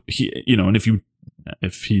 So he, and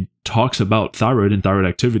if he talks about thyroid and thyroid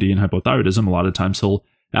activity and hypothyroidism, a lot of times he'll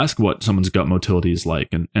ask what someone's gut motility is like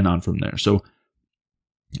and on from there. So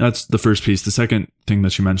that's the first piece. The second thing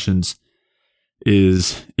that she mentions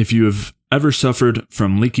is if you have ever suffered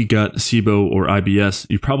from leaky gut, SIBO, or IBS,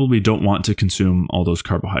 you probably don't want to consume all those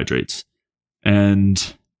carbohydrates.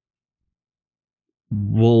 And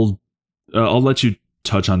I'll let you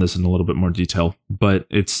touch on this in a little bit more detail, but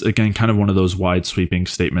it's again kind of one of those wide sweeping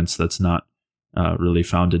statements that's not really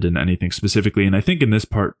founded in anything specifically. And I think in this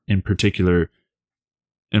part in particular,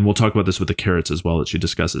 and we'll talk about this with the carrots as well that she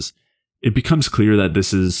discusses, it becomes clear that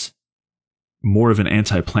this is more of an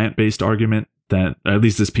anti-plant-based argument, that at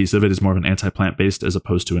least this piece of it is more of an anti-plant-based as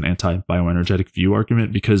opposed to an anti-bioenergetic view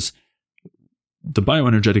argument, because the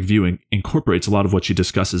bioenergetic view incorporates a lot of what she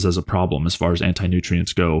discusses as a problem as far as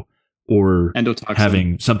anti-nutrients go, or endotoxin.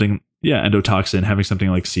 Having something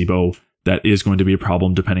like SIBO that is going to be a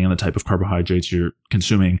problem depending on the type of carbohydrates you're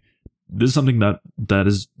consuming. This is something that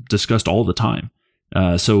is discussed all the time.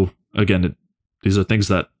 So again, these are things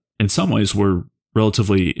that in some ways we're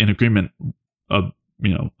relatively in agreement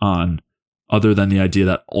on, other than the idea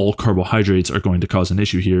that all carbohydrates are going to cause an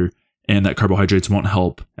issue here, and that carbohydrates won't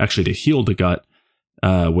help actually to heal the gut,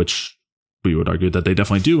 which we would argue that they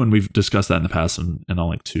definitely do. And we've discussed that in the past, and I'll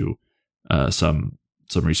link to some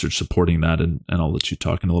research supporting that, and I'll let you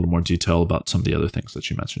talk in a little more detail about some of the other things that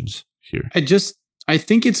she mentions here. I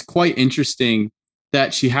think it's quite interesting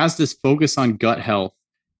that she has this focus on gut health,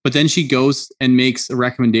 but then she goes and makes a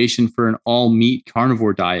recommendation for an all meat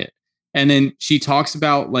carnivore diet. And then she talks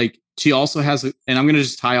about like, she also has, and I'm going to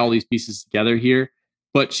just tie all these pieces together here,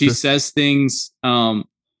 but she says things,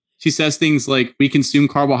 she says things like we consume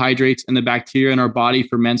carbohydrates and the bacteria in our body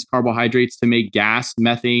ferments carbohydrates to make gas,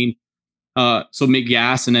 methane, so make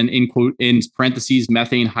gas, and then in parentheses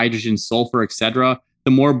methane, hydrogen, sulfur, etc.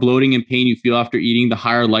 The more bloating and pain you feel after eating, the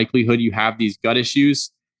higher likelihood you have these gut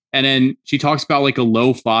issues. And then she talks about like a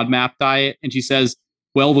low FODMAP diet, and she says,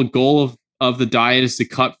 well, the goal of the diet is to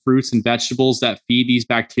cut fruits and vegetables that feed these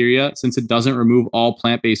bacteria. Since it doesn't remove all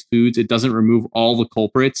plant-based foods, it doesn't remove all the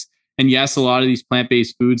culprits. And yes, a lot of these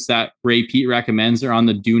plant-based foods that Peat recommends are on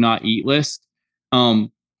the do not eat list. And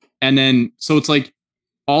then so it's like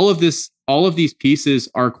all of these pieces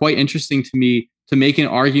are quite interesting to me to make an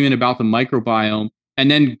argument about the microbiome and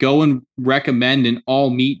then go and recommend an all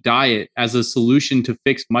meat diet as a solution to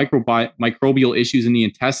fix microbial issues in the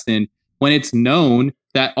intestine when it's known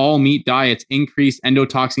that all meat diets increase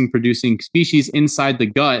endotoxin producing species inside the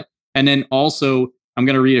gut. And then also, I'm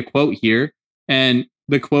going to read a quote here. And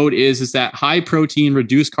the quote is that high protein,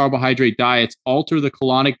 reduced carbohydrate diets alter the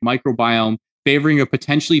colonic microbiome, favoring a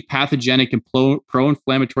potentially pathogenic and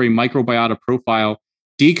pro-inflammatory microbiota profile,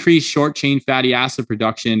 decreased short-chain fatty acid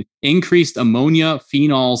production, increased ammonia,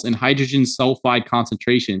 phenols, and hydrogen sulfide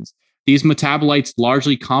concentrations. These metabolites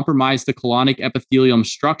largely compromise the colonic epithelium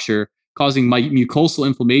structure, causing mucosal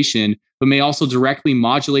inflammation, but may also directly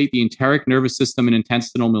modulate the enteric nervous system and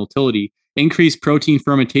intestinal motility. Increased protein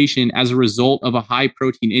fermentation as a result of a high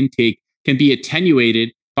protein intake can be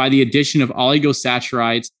attenuated by the addition of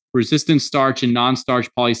oligosaccharides, resistant starch and non-starch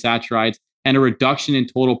polysaccharides, and a reduction in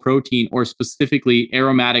total protein, or specifically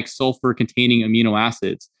aromatic sulfur-containing amino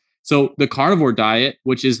acids. So the carnivore diet,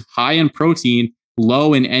 which is high in protein,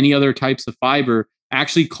 low in any other types of fiber,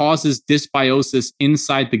 actually causes dysbiosis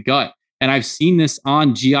inside the gut. And I've seen this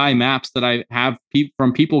on GI maps that I have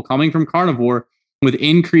from people coming from carnivore with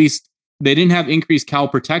they didn't have increased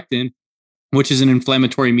calprotectin, which is an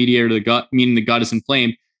inflammatory mediator of the gut, meaning the gut is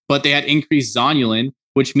inflamed, but they had increased zonulin,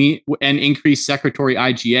 and increased secretory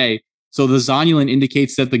IgA. So the zonulin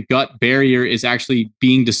indicates that the gut barrier is actually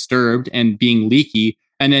being disturbed and being leaky.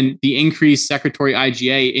 And then the increased secretory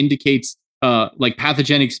IgA indicates like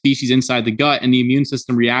pathogenic species inside the gut and the immune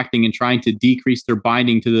system reacting and trying to decrease their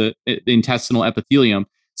binding to the intestinal epithelium.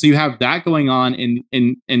 So you have that going on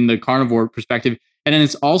in the carnivore perspective. And then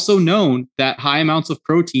it's also known that high amounts of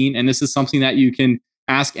protein, and this is something that you can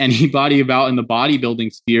ask anybody about in the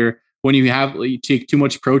bodybuilding sphere, when you take too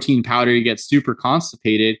much protein powder, you get super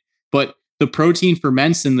constipated. But the protein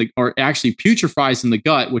ferments or actually putrefies in the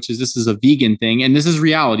gut, this is a vegan thing, and this is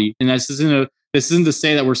reality. And this isn't to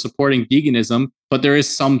say that we're supporting veganism, but there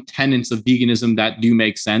is some tenets of veganism that do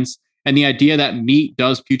make sense. And the idea that meat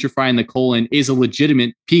does putrefy in the colon is a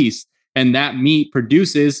legitimate piece. And that meat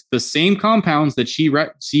produces the same compounds that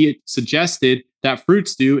she suggested that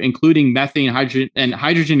fruits do, including methane,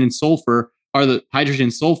 hydrogen and sulfur. The hydrogen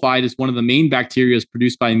sulfide is one of the main bacteria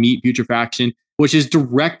produced by meat putrefaction, which is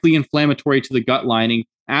directly inflammatory to the gut lining,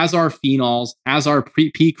 as are phenols, as are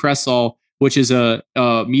P-cresol, which is a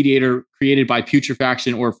mediator created by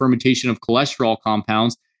putrefaction or fermentation of cholesterol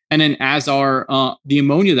compounds, and then as are the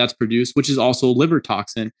ammonia that's produced, which is also a liver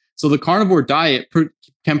toxin. So the carnivore diet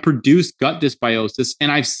can produce gut dysbiosis,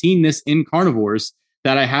 and I've seen this in carnivores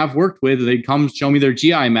that I have worked with. They come show me their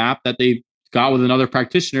GI map that they got with another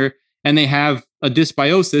practitioner, and they have a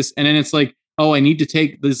dysbiosis, and then it's like, oh, I need to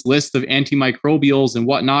take this list of antimicrobials and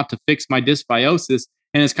whatnot to fix my dysbiosis.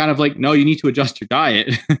 And it's kind of like, no, you need to adjust your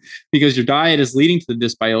diet because your diet is leading to the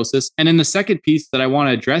dysbiosis. And then the second piece that I want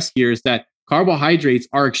to address here is that carbohydrates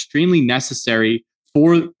are extremely necessary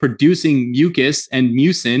for producing mucus and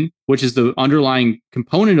mucin, which is the underlying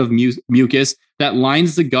component of mucus that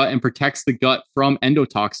lines the gut and protects the gut from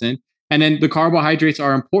endotoxin. And then the carbohydrates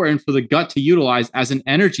are important for the gut to utilize as an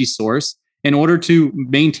energy source in order to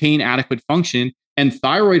maintain adequate function. And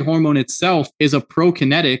thyroid hormone itself is a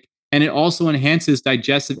prokinetic, and it also enhances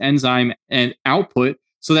digestive enzyme and output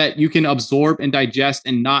so that you can absorb and digest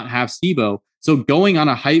and not have SIBO. So becoming in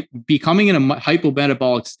a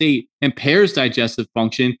hypometabolic state impairs digestive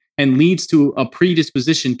function and leads to a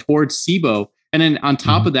predisposition towards SIBO. And then on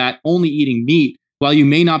top of that, only eating meat, while you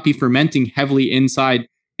may not be fermenting heavily inside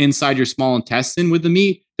your small intestine with the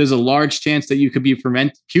meat, there's a large chance that you could be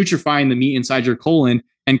putrefying the meat inside your colon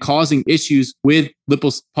and causing issues with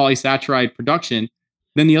lipopolysaccharide production.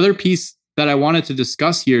 Then the other piece that I wanted to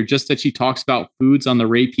discuss here, just that she talks about foods on the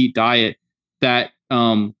Peat diet that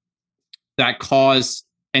cause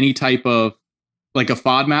any type of like a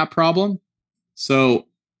FODMAP problem. So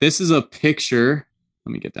this is a picture.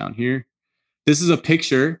 Let me get down here. This is a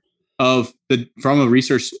picture from a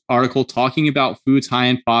research article talking about foods high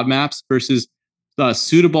in FODMAPs versus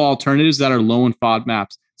suitable alternatives that are low in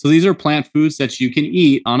FODMAPs. So these are plant foods that you can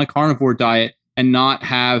eat on a carnivore diet and not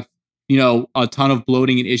have, a ton of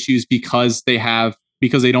bloating and issues because they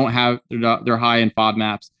don't have, they're high in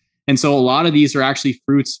FODMAPs. And so a lot of these are actually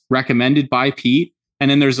fruits recommended by Peat.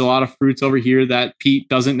 And then there's a lot of fruits over here that Peat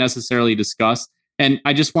doesn't necessarily discuss. And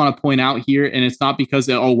I just want to point out here, and it's not because,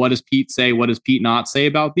 what does Peat say? What does Peat not say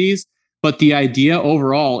about these? But the idea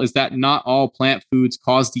overall is that not all plant foods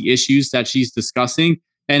cause the issues that she's discussing.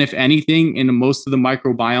 And if anything, in most of the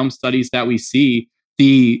microbiome studies that we see,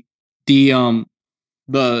 the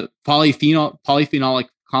polyphenolic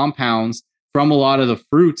compounds from a lot of the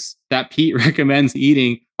fruits that Peat recommends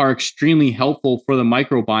eating are extremely helpful for the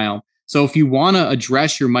microbiome. So if you want to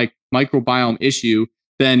address your microbiome issue,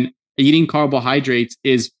 then eating carbohydrates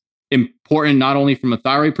is important not only from a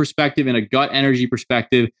thyroid perspective and a gut energy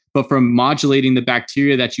perspective, but from modulating the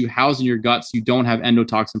bacteria that you house in your gut so you don't have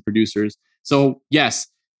endotoxin producers. So yes,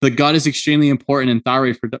 the gut is extremely important in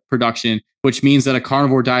thyroid production, which means that a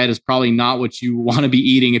carnivore diet is probably not what you want to be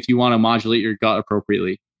eating if you want to modulate your gut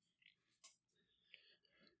appropriately.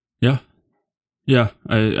 Yeah,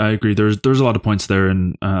 I agree. There's a lot of points there,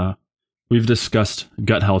 and we've discussed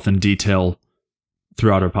gut health in detail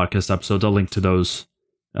throughout our podcast episodes. I'll link to those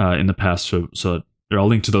in the past, so I'll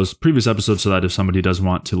link to those previous episodes so that if somebody does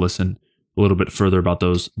want to listen a little bit further about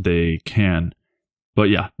those, they can. But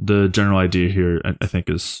yeah, the general idea here, I think,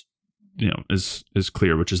 is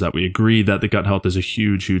clear, which is that we agree that the gut health is a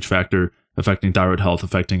huge factor affecting thyroid health,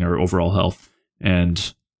 affecting our overall health,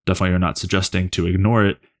 and definitely are not suggesting to ignore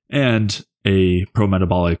it. And a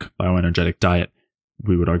pro-metabolic bioenergetic diet,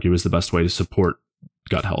 we would argue, is the best way to support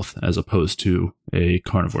gut health as opposed to a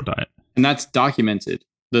carnivore diet. And that's documented.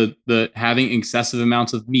 The having excessive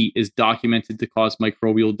amounts of meat is documented to cause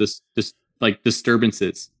microbial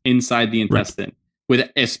disturbances inside the intestine,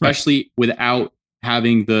 without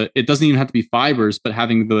having it doesn't even have to be fibers, but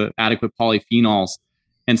having the adequate polyphenols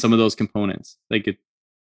and some of those components.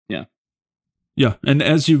 Yeah, and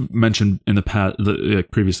as you mentioned in the past,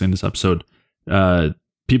 previously in this episode,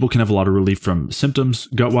 people can have a lot of relief from symptoms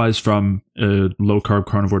gut-wise from a low-carb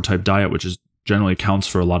carnivore type diet, which is generally accounts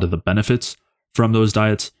for a lot of the benefits from those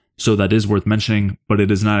diets. So that is worth mentioning, but it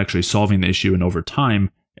is not actually solving the issue. And over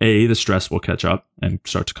time, A, the stress will catch up and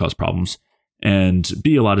start to cause problems. And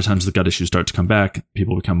B, a lot of times the gut issues start to come back.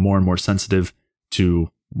 People become more and more sensitive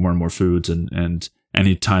to more and more foods. And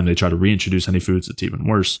any time they try to reintroduce any foods, it's even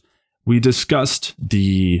worse. We discussed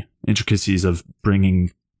the intricacies of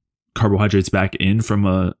bringing carbohydrates back in from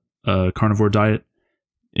a carnivore diet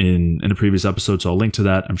in a previous episode, so I'll link to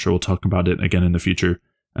that. I'm sure we'll talk about it again in the future.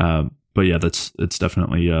 But yeah, it's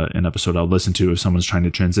definitely an episode I'll listen to if someone's trying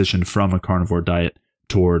to transition from a carnivore diet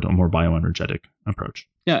toward a more bioenergetic approach.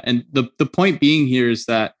 Yeah, and the point being here is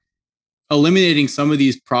that eliminating some of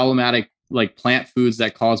these problematic plant foods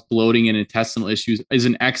that cause bloating and intestinal issues is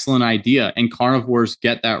an excellent idea, and carnivores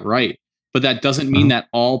get that right. But that doesn't mean that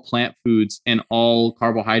all plant foods and all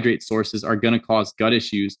carbohydrate sources are going to cause gut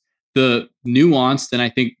issues. The nuanced and I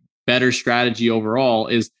think better strategy overall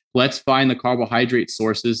is let's find the carbohydrate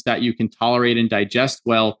sources that you can tolerate and digest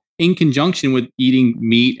well in conjunction with eating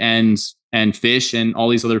meat and fish and all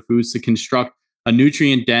these other foods to construct a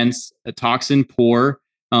nutrient dense, a toxin poor,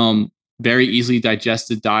 very easily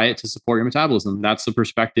digested diet to support your metabolism. That's the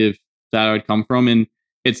perspective that I would come from. And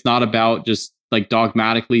it's not about just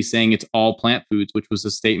dogmatically saying it's all plant foods, which was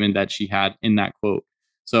a statement that she had in that quote.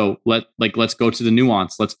 So let's go to the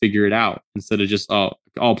nuance. Let's figure it out instead of just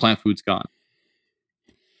all plant foods gone.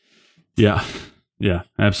 Yeah,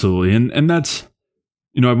 absolutely. And that's,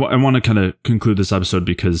 I want to kind of conclude this episode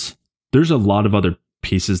because there's a lot of other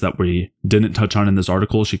pieces that we didn't touch on in this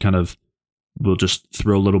article. She kind of will just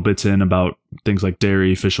throw little bits in about things like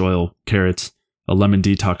dairy, fish oil, carrots, a lemon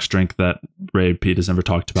detox drink that Peat has never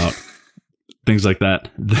talked about, things like that,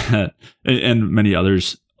 and many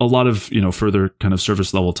others. A lot of, further kind of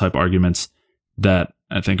surface level type arguments that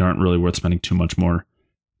I think aren't really worth spending too much more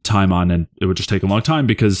time on. And it would just take a long time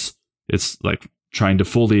because it's like trying to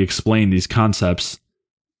fully explain these concepts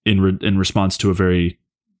in response to a very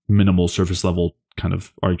minimal surface level kind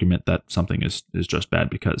of argument that something is just bad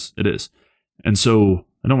because it is. And so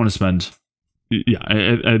I don't want to spend,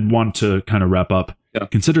 I want to kind of wrap up. Yeah.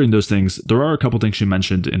 Considering those things, there are a couple things she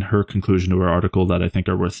mentioned in her conclusion to her article that I think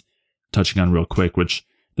are worth touching on real quick, which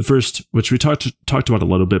the first, which we talked about a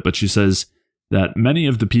little bit, but she says that many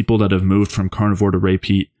of the people that have moved from carnivore to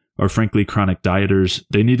Peat are frankly chronic dieters.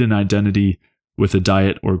 They need an identity with a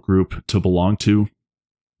diet or group to belong to.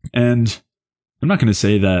 And I'm not going to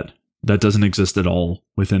say that that doesn't exist at all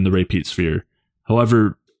within the Peat sphere.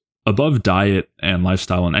 However, above diet and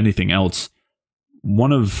lifestyle and anything else,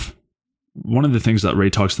 one of the things that Ray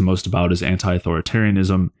talks the most about is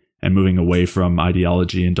anti-authoritarianism and moving away from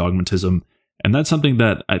ideology and dogmatism. And that's something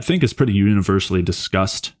that I think is pretty universally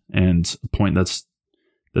discussed, and a point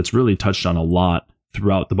that's really touched on a lot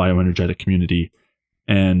throughout the bioenergetic community.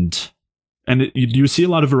 And you see a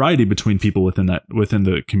lot of variety between people within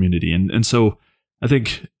the community. And so I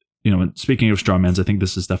think, speaking of strawmans, I think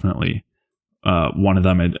this is definitely one of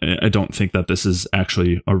them. I don't think that this is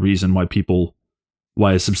actually a reason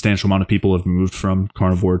why a substantial amount of people have moved from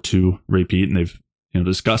carnivore to Peat, and they've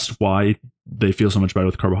discussed why they feel so much better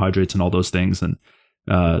with carbohydrates and all those things. And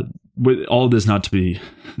with all of this, not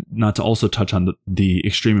to also touch on the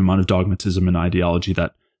extreme amount of dogmatism and ideology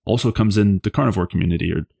that also comes in the carnivore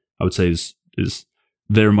community, or I would say is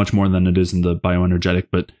there much more than it is in the bioenergetic,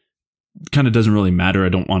 but kind of doesn't really matter. I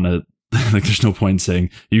don't want to there's no point in saying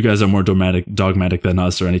you guys are more dogmatic than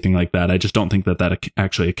us or anything like that. I just don't think that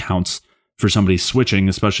actually accounts for somebody switching,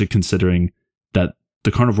 especially considering that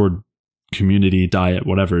the carnivore community, diet,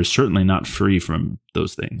 whatever, is certainly not free from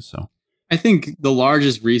those things. So I think the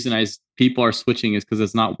largest reason people are switching is because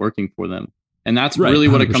it's not working for them. And that's right, really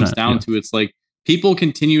what it comes down to. It's like people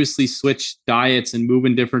continuously switch diets and move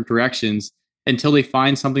in different directions until they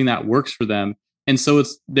find something that works for them. And so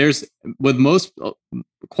there's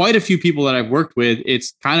quite a few people that I've worked with,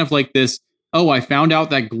 it's kind of like this, oh, I found out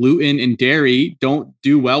that gluten and dairy don't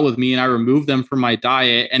do well with me and I removed them from my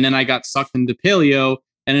diet. And then I got sucked into paleo.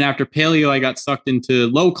 And then after paleo, I got sucked into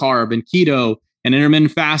low carb and keto and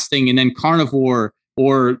intermittent fasting and then carnivore,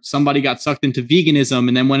 or somebody got sucked into veganism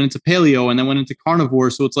and then went into paleo and then went into carnivore.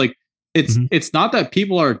 So it's like, it's not that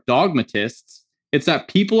people are dogmatists. It's that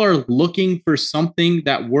people are looking for something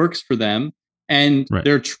that works for them. And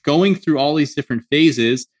they're going through all these different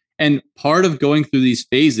phases. And part of going through these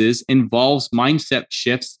phases involves mindset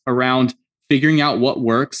shifts around figuring out what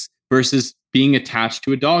works versus being attached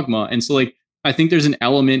to a dogma. And so I think there's an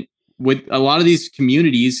element with a lot of these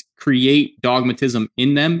communities create dogmatism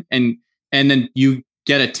in them. And then you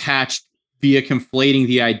get attached via conflating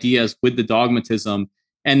the ideas with the dogmatism.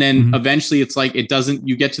 And then eventually it's like,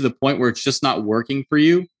 you get to the point where it's just not working for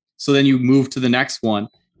you. So then you move to the next one.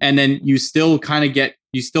 And then you still kind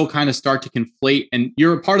of start to conflate, and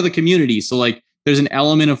you're a part of the community. So there's an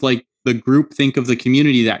element of the group think of the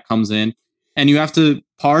community that comes in, and you have to,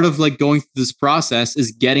 part of going through this process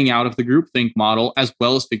is getting out of the group think model as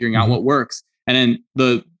well as figuring out what works. And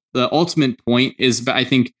then the ultimate point is, I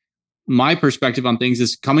think my perspective on things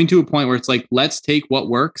is coming to a point where it's let's take what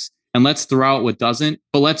works and let's throw out what doesn't,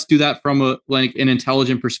 but let's do that from an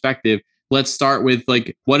intelligent perspective. Let's start with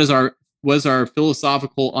what is our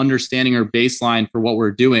philosophical understanding or baseline for what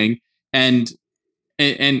we're doing. And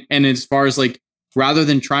as far as rather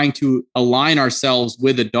than trying to align ourselves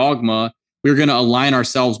with a dogma, we're going to align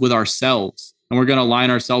ourselves with ourselves, and we're going to align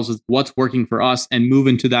ourselves with what's working for us and move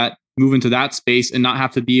into that space and not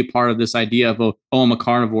have to be a part of this idea of, oh, I'm a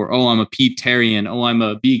carnivore. Oh, I'm a Peatarian. Oh, I'm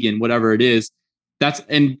a vegan, whatever it is.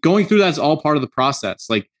 And going through that's all part of the process.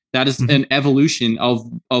 That is an evolution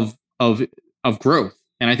of growth.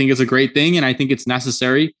 And I think it's a great thing, and I think it's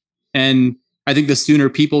necessary. And I think the sooner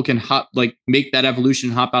people can make that evolution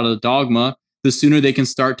hop out of the dogma, the sooner they can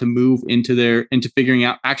start to move into figuring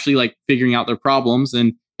out their problems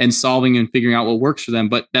and solving and figuring out what works for them.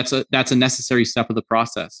 But that's a necessary step of the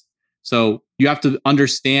process. So you have to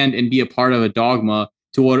understand and be a part of a dogma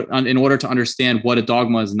in order to understand what a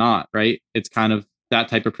dogma is not, right? It's kind of that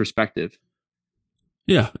type of perspective.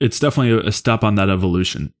 Yeah, it's definitely a step on that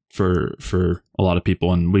evolution for a lot of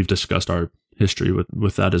people, and we've discussed our history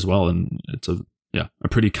with that as well. And it's a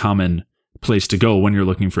pretty common place to go when you're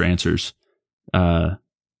looking for answers. And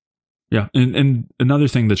another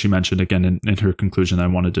thing that she mentioned again in her conclusion that I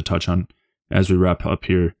wanted to touch on as we wrap up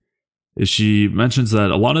here is she mentions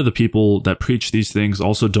that a lot of the people that preach these things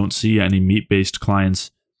also don't see any meat-based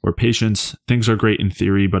clients or patients. Things are great in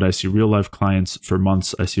theory, but I see real life clients for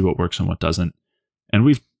months. I see what works and what doesn't. And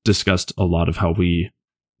we've discussed a lot of how we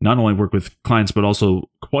not only work with clients, but also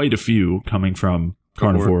quite a few coming from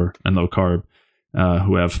carnivore and low carb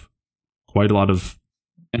who have quite a lot of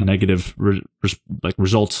negative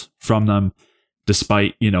results from them,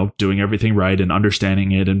 despite, doing everything right and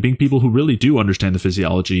understanding it and being people who really do understand the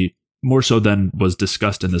physiology more so than was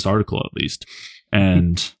discussed in this article, at least.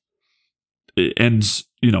 And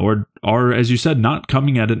are, as you said, not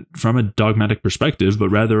coming at it from a dogmatic perspective, but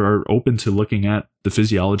rather are open to looking at the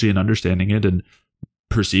physiology and understanding it and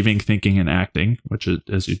perceiving, thinking, and acting, which is,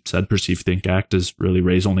 as you said, perceive, think, act is really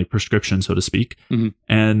Ray's only prescription, so to speak. Mm-hmm.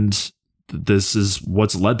 And this is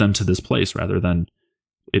what's led them to this place rather than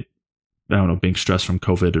it, I don't know, being stressed from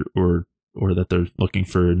COVID or that they're looking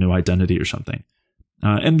for a new identity or something.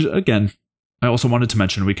 And again, I also wanted to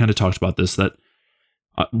mention, we kind of talked about this, that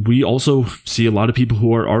we also see a lot of people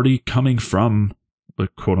who are already coming from the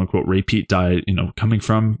quote unquote Peat diet, coming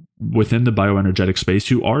from within the bioenergetic space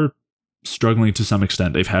who are struggling to some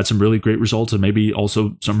extent. They've had some really great results and maybe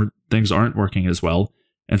also some things aren't working as well.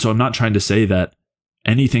 And so I'm not trying to say that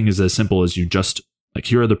anything is as simple as you just like,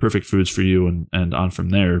 here are the perfect foods for you and on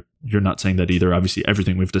from there. You're not saying that either. Obviously,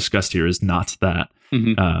 everything we've discussed here is not that.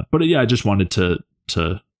 Mm-hmm. But yeah, I just wanted to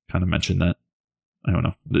kind of mention that. I don't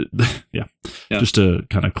know. Yeah. Just to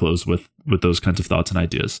kind of close with those kinds of thoughts and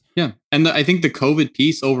ideas. Yeah. And I think the COVID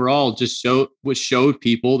piece overall just showed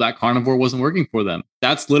people that carnivore wasn't working for them.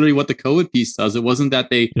 That's literally what the COVID piece does. It wasn't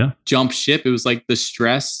that they jumped ship. It was like the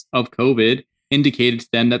stress of COVID indicated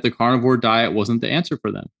to them that the carnivore diet wasn't the answer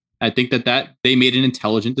for them. I think that they made an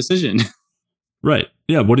intelligent decision. Right.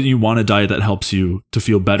 Yeah. Wouldn't you want a diet that helps you to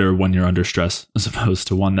feel better when you're under stress as opposed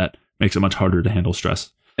to one that makes it much harder to handle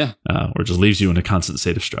stress? Yeah. Or just leaves you in a constant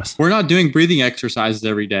state of stress. We're not doing breathing exercises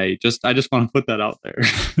every day. I just want to put that out there.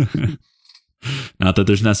 Not that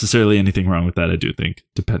there's necessarily anything wrong with that. I do think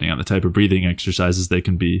depending on the type of breathing exercises, they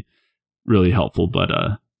can be really helpful. But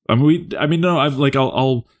I'll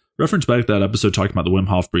reference back to that episode talking about the Wim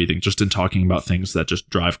Hof breathing, just in talking about things that just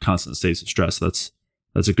drive constant states of stress. That's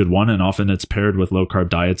a good one. And often it's paired with low carb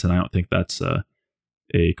diets. And I don't think that's a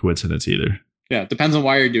coincidence either. Yeah. It depends on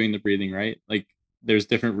why you're doing the breathing, right? Like, there's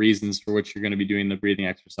different reasons for which you're going to be doing the breathing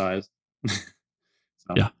exercise.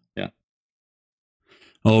 Yeah.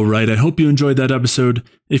 All right. I hope you enjoyed that episode.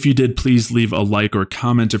 If you did, please leave a like or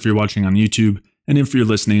comment if you're watching on YouTube. And if you're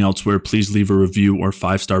listening elsewhere, please leave a review or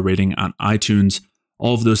 5-star rating on iTunes.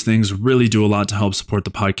 All of those things really do a lot to help support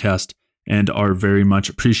the podcast and are very much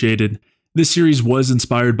appreciated. This series was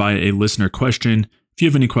inspired by a listener question. If you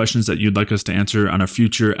have any questions that you'd like us to answer on a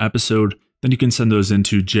future episode, then you can send those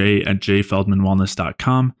into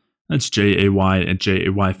jay@jayfeldmanwellness.com. That's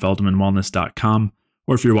jay@jayfeldmanwellness.com.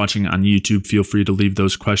 Or if you're watching on YouTube, feel free to leave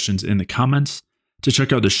those questions in the comments. To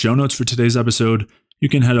check out the show notes for today's episode, you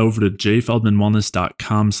can head over to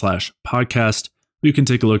jayfeldmanwellness.com/podcast. You can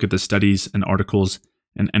take a look at the studies and articles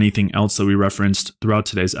and anything else that we referenced throughout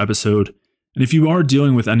today's episode. And if you are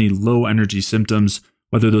dealing with any low energy symptoms,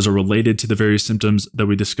 whether those are related to the various symptoms that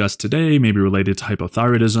we discussed today, maybe related to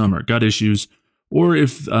hypothyroidism or gut issues, or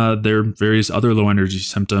if there are various other low energy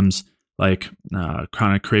symptoms like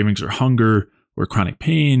chronic cravings or hunger, or chronic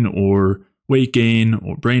pain, or weight gain,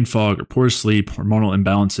 or brain fog, or poor sleep, hormonal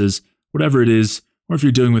imbalances, whatever it is, or if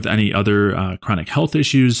you're dealing with any other chronic health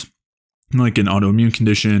issues, like an autoimmune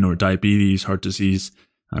condition or diabetes, heart disease,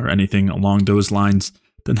 or anything along those lines,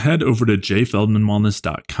 then head over to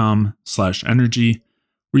jayfeldmanwellness.com/energy,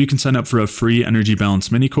 where you can sign up for a free energy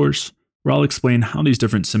balance mini course, where I'll explain how these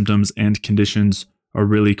different symptoms and conditions are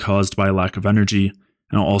really caused by a lack of energy.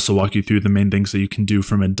 And I'll also walk you through the main things that you can do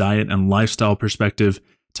from a diet and lifestyle perspective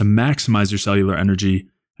to maximize your cellular energy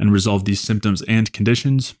and resolve these symptoms and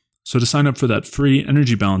conditions. So to sign up for that free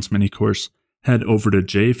energy balance mini course, head over to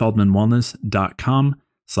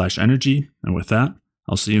jayfeldmanwellness.com/energy. And with that,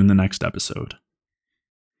 I'll see you in the next episode.